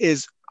is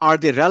are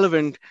they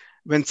relevant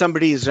when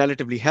somebody is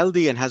relatively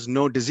healthy and has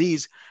no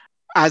disease,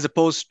 as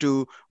opposed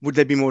to would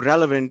they be more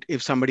relevant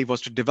if somebody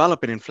was to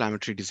develop an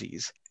inflammatory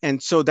disease?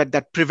 And so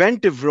that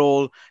preventive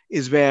role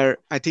is where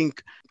I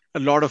think a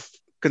lot of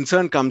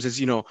concern comes is,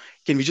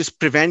 can we just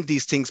prevent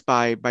these things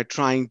by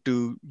trying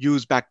to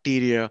use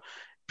bacteria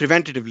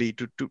preventatively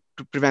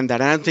to prevent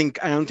that? I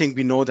don't think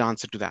we know the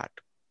answer to that.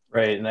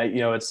 Right. And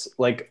it's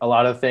like a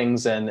lot of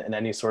things in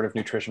any sort of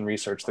nutrition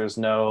research, there's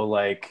no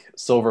like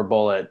silver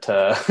bullet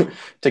to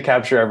to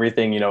capture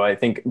everything. I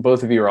think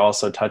both of you are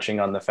also touching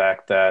on the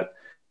fact that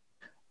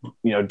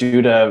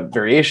due to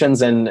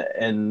variations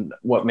in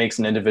what makes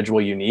an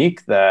individual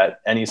unique,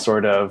 that any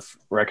sort of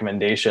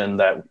recommendation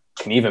that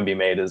can even be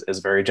made is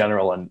very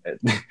general. And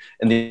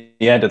in the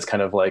end, it's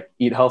kind of like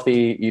eat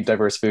healthy, eat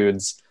diverse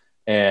foods.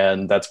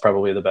 And that's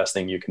probably the best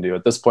thing you can do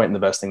at this point, and the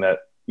best thing that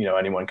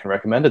anyone can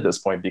recommend at this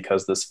point,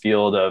 because this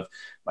field of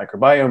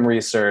microbiome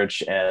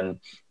research and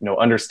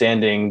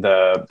understanding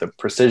the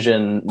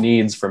precision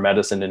needs for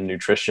medicine and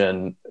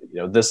nutrition,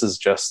 this is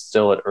just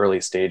still at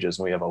early stages,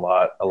 and we have a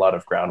lot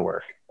of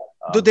groundwork.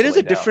 Though there to is lay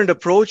a down. different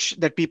approach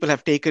that people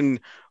have taken,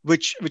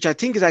 which I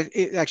think is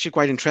actually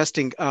quite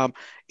interesting. And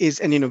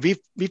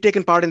we've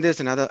taken part in this,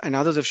 and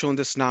others have shown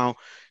this now.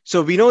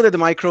 So we know that the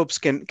microbes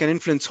can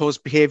influence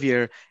host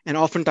behavior, and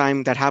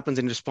oftentimes that happens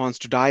in response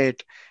to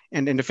diet.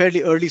 And in a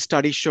fairly early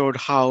study showed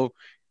how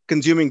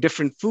consuming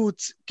different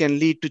foods can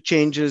lead to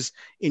changes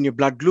in your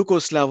blood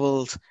glucose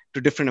levels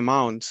to different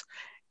amounts.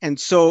 And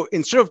so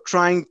instead of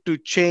trying to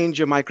change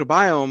your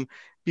microbiome,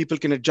 people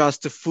can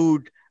adjust the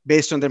food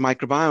based on their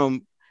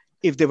microbiome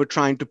if they were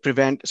trying to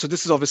prevent. So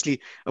this is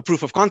obviously a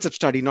proof of concept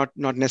study, not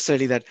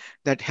necessarily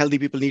that healthy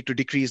people need to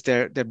decrease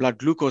their blood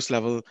glucose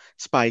level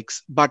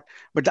spikes, but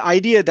the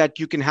idea that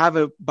you can have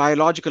a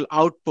biological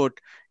output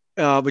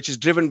which is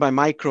driven by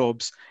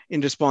microbes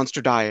in response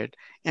to diet.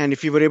 And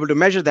if you were able to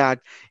measure that,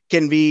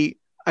 can we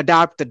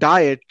adapt the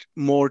diet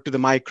more to the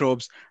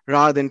microbes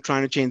rather than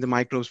trying to change the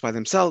microbes by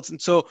themselves?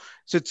 And so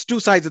it's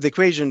two sides of the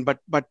equation, but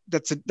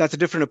that's a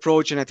different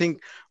approach. And I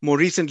think more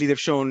recently they've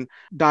shown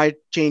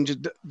diet changes,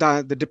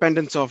 the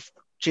dependence of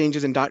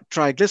changes in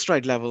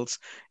triglyceride levels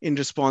in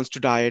response to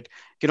diet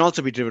can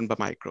also be driven by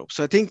microbes.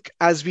 So I think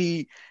as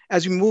we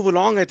move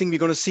along, I think we're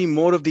going to see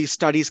more of these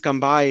studies come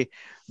by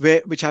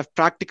which have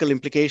practical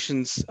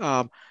implications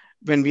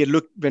when we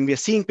are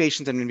seeing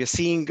patients and when we are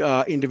seeing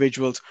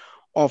individuals,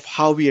 of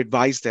how we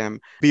advise them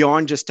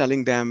beyond just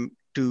telling them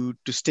to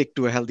stick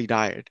to a healthy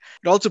diet.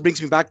 It also brings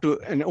me back to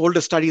an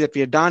older study that we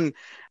had done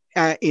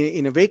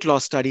in a weight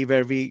loss study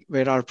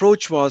where our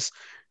approach was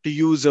to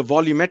use a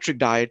volumetric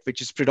diet,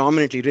 which is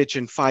predominantly rich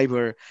in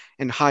fiber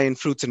and high in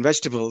fruits and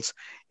vegetables.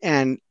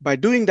 And by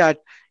doing that,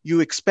 you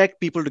expect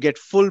people to get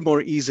full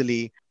more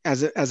easily.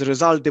 As a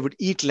result, they would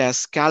eat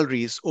less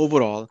calories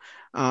overall.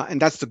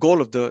 And that's the goal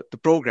of the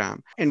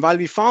program. And while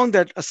we found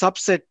that a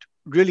subset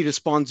really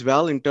responds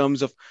well in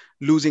terms of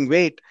losing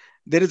weight,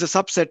 there is a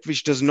subset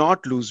which does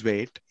not lose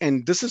weight.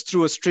 And this is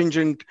through a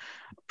stringent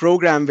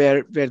program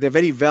where they're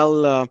very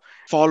well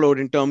followed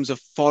in terms of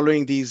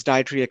following these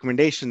dietary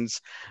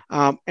recommendations.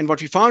 And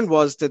what we found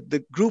was that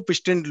the group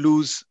which didn't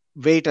lose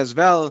weight as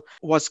well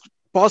was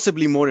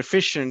possibly more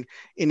efficient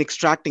in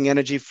extracting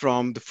energy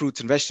from the fruits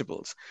and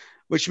vegetables,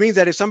 which means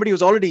that if somebody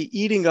was already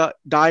eating a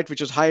diet which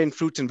was high in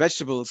fruits and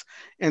vegetables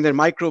and their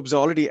microbes are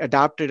already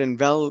adapted and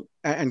well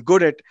and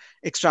good at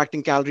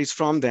extracting calories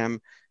from them,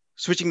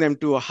 switching them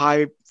to a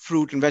high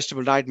fruit and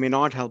vegetable diet may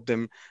not help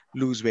them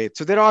lose weight.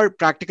 So there are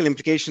practical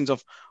implications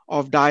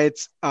of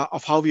diets,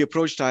 of how we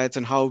approach diets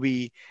and how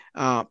we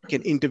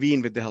can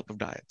intervene with the help of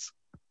diets.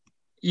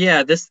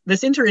 Yeah, this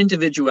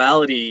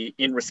interindividuality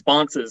in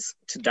responses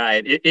to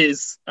diet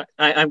is,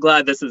 I'm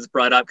glad this is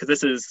brought up because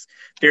this is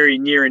very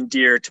near and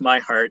dear to my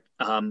heart.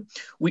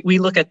 We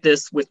look at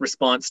this with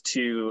response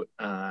to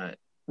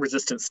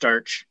resistant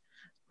starch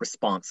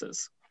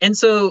responses. And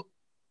so,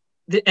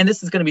 and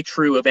this is going to be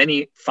true of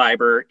any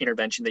fiber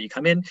intervention that you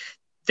come in,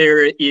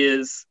 there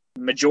is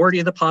majority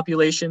of the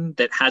population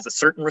that has a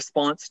certain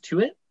response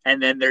to it.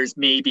 And then there's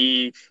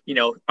maybe,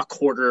 a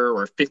quarter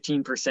or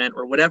 15%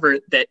 or whatever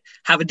that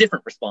have a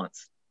different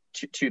response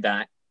to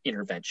that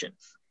intervention.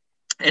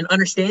 And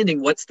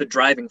understanding what's the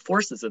driving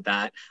forces of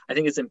that, I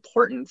think is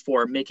important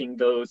for making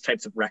those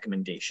types of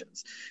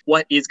recommendations.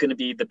 What is going to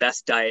be the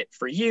best diet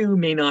for you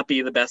may not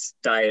be the best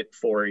diet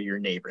for your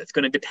neighbor. It's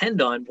going to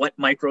depend on what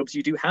microbes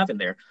you do have in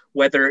there.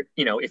 Whether,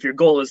 if your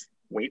goal is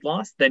weight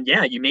loss, then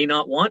yeah, you may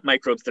not want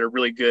microbes that are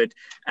really good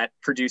at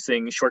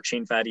producing short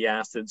chain fatty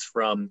acids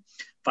from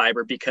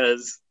fiber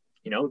because,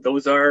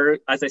 those are,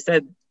 as I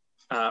said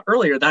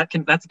earlier,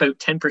 that's about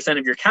 10%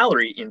 of your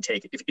calorie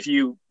intake. If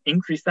you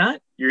increase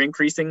that, you're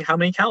increasing how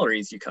many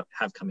calories you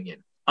have coming in.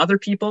 Other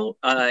people,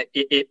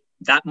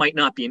 that might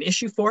not be an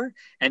issue for,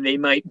 and they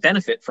might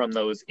benefit from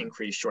those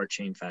increased short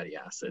chain fatty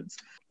acids.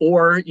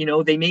 Or,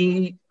 they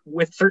may,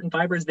 with certain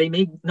fibers, they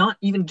may not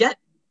even get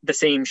the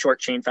same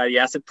short chain fatty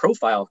acid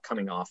profile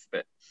coming off of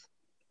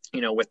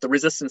it. With the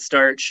resistant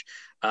starch,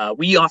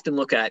 we often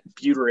look at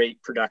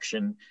butyrate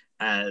production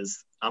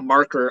as a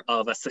marker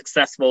of a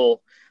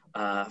successful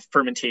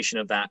fermentation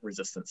of that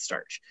resistant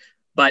starch.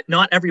 But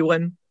not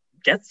everyone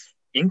gets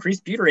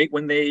increased butyrate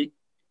when they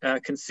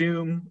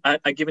consume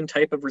a given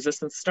type of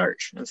resistant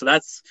starch. And so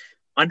that's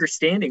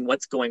understanding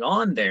what's going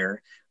on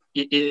there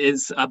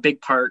is a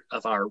big part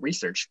of our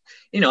research.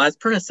 As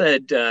Purna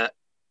said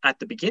at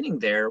the beginning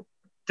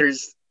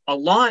there's a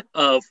lot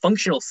of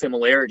functional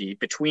similarity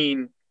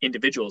between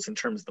individuals in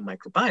terms of the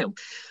microbiome.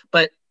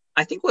 But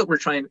I think what we're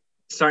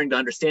starting to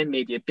understand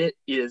maybe a bit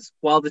is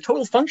while the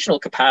total functional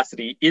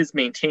capacity is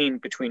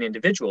maintained between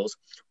individuals,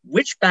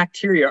 which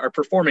bacteria are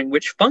performing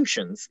which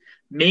functions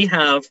may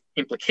have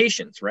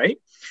implications, right?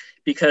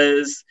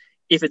 Because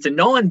if it's a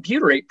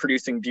non-butyrate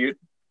producing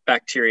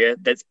bacteria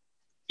that's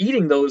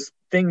eating those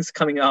things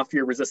coming off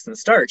your resistant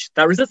starch,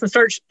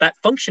 that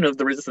function of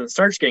the resistant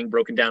starch getting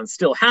broken down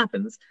still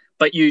happens,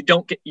 but you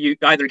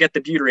either get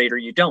the butyrate or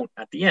you don't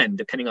at the end,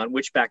 depending on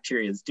which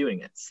bacteria is doing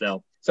it.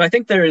 So I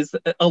think there is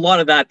a lot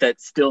of that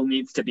still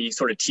needs to be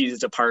sort of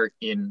teased apart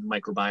in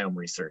microbiome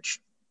research.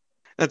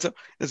 That's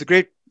a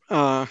great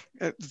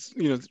It's,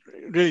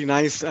 really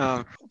nice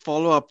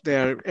follow up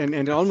there, and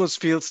it almost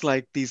feels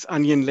like these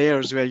onion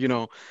layers where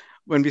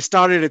when we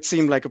started, it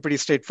seemed like a pretty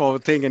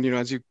straightforward thing, and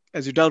as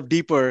you delve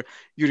deeper,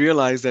 you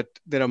realize that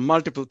there are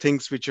multiple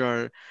things which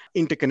are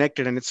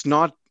interconnected, and it's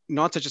not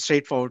such a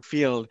straightforward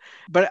field.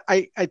 But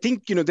I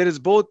think there is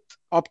both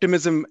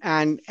optimism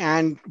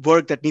and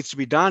work that needs to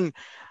be done.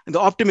 And the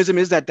optimism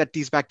is that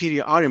these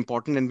bacteria are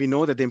important, and we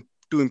know that they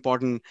do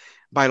important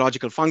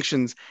biological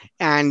functions.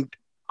 And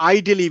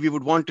ideally, we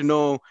would want to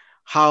know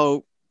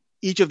how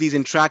each of these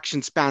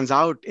interactions pans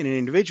out in an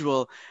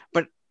individual.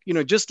 But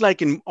just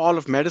like in all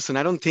of medicine,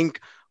 I don't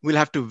think we'll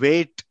have to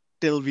wait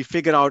till we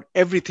figure out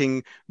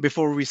everything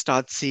before we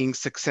start seeing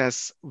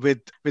success with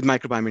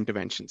microbiome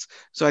interventions.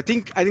 So I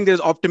think there's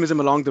optimism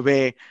along the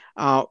way,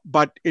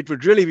 but it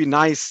would really be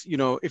nice,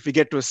 if we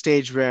get to a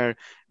stage where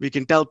we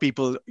can tell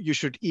people you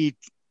should eat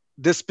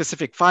this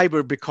specific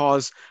fiber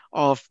because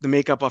of the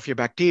makeup of your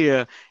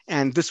bacteria,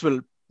 and this will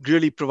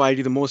really provide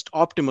you the most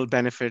optimal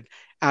benefit,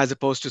 as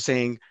opposed to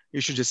saying you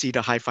should just eat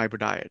a high fiber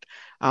diet.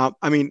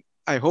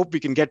 I hope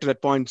we can get to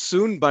that point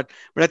soon, but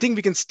I think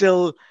we can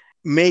still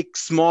make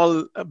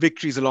small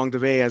victories along the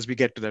way as we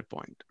get to that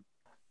point.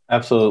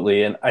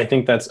 Absolutely. And I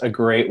think that's a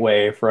great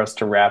way for us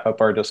to wrap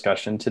up our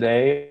discussion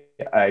today.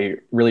 I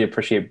really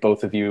appreciate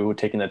both of you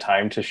taking the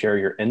time to share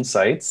your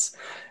insights.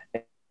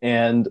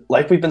 And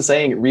like we've been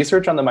saying,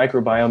 research on the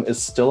microbiome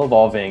is still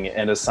evolving,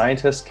 and as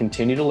scientists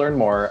continue to learn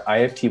more,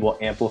 IFT will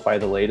amplify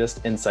the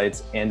latest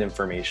insights and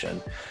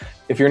information.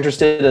 If you're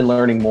interested in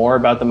learning more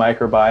about the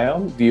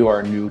microbiome, view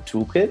our new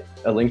toolkit,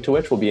 a link to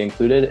which will be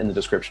included in the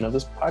description of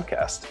this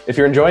podcast. If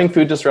you're enjoying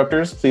Food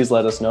Disruptors, please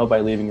let us know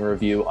by leaving a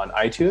review on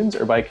iTunes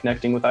or by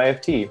connecting with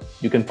IFT.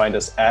 You can find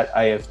us at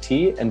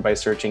IFT and by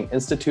searching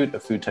Institute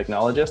of Food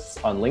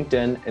Technologists on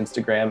LinkedIn,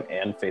 Instagram,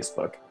 and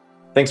Facebook.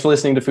 Thanks for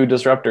listening to Food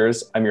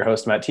Disruptors. I'm your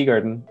host, Matt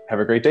Teagarden. Have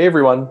a great day,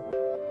 everyone.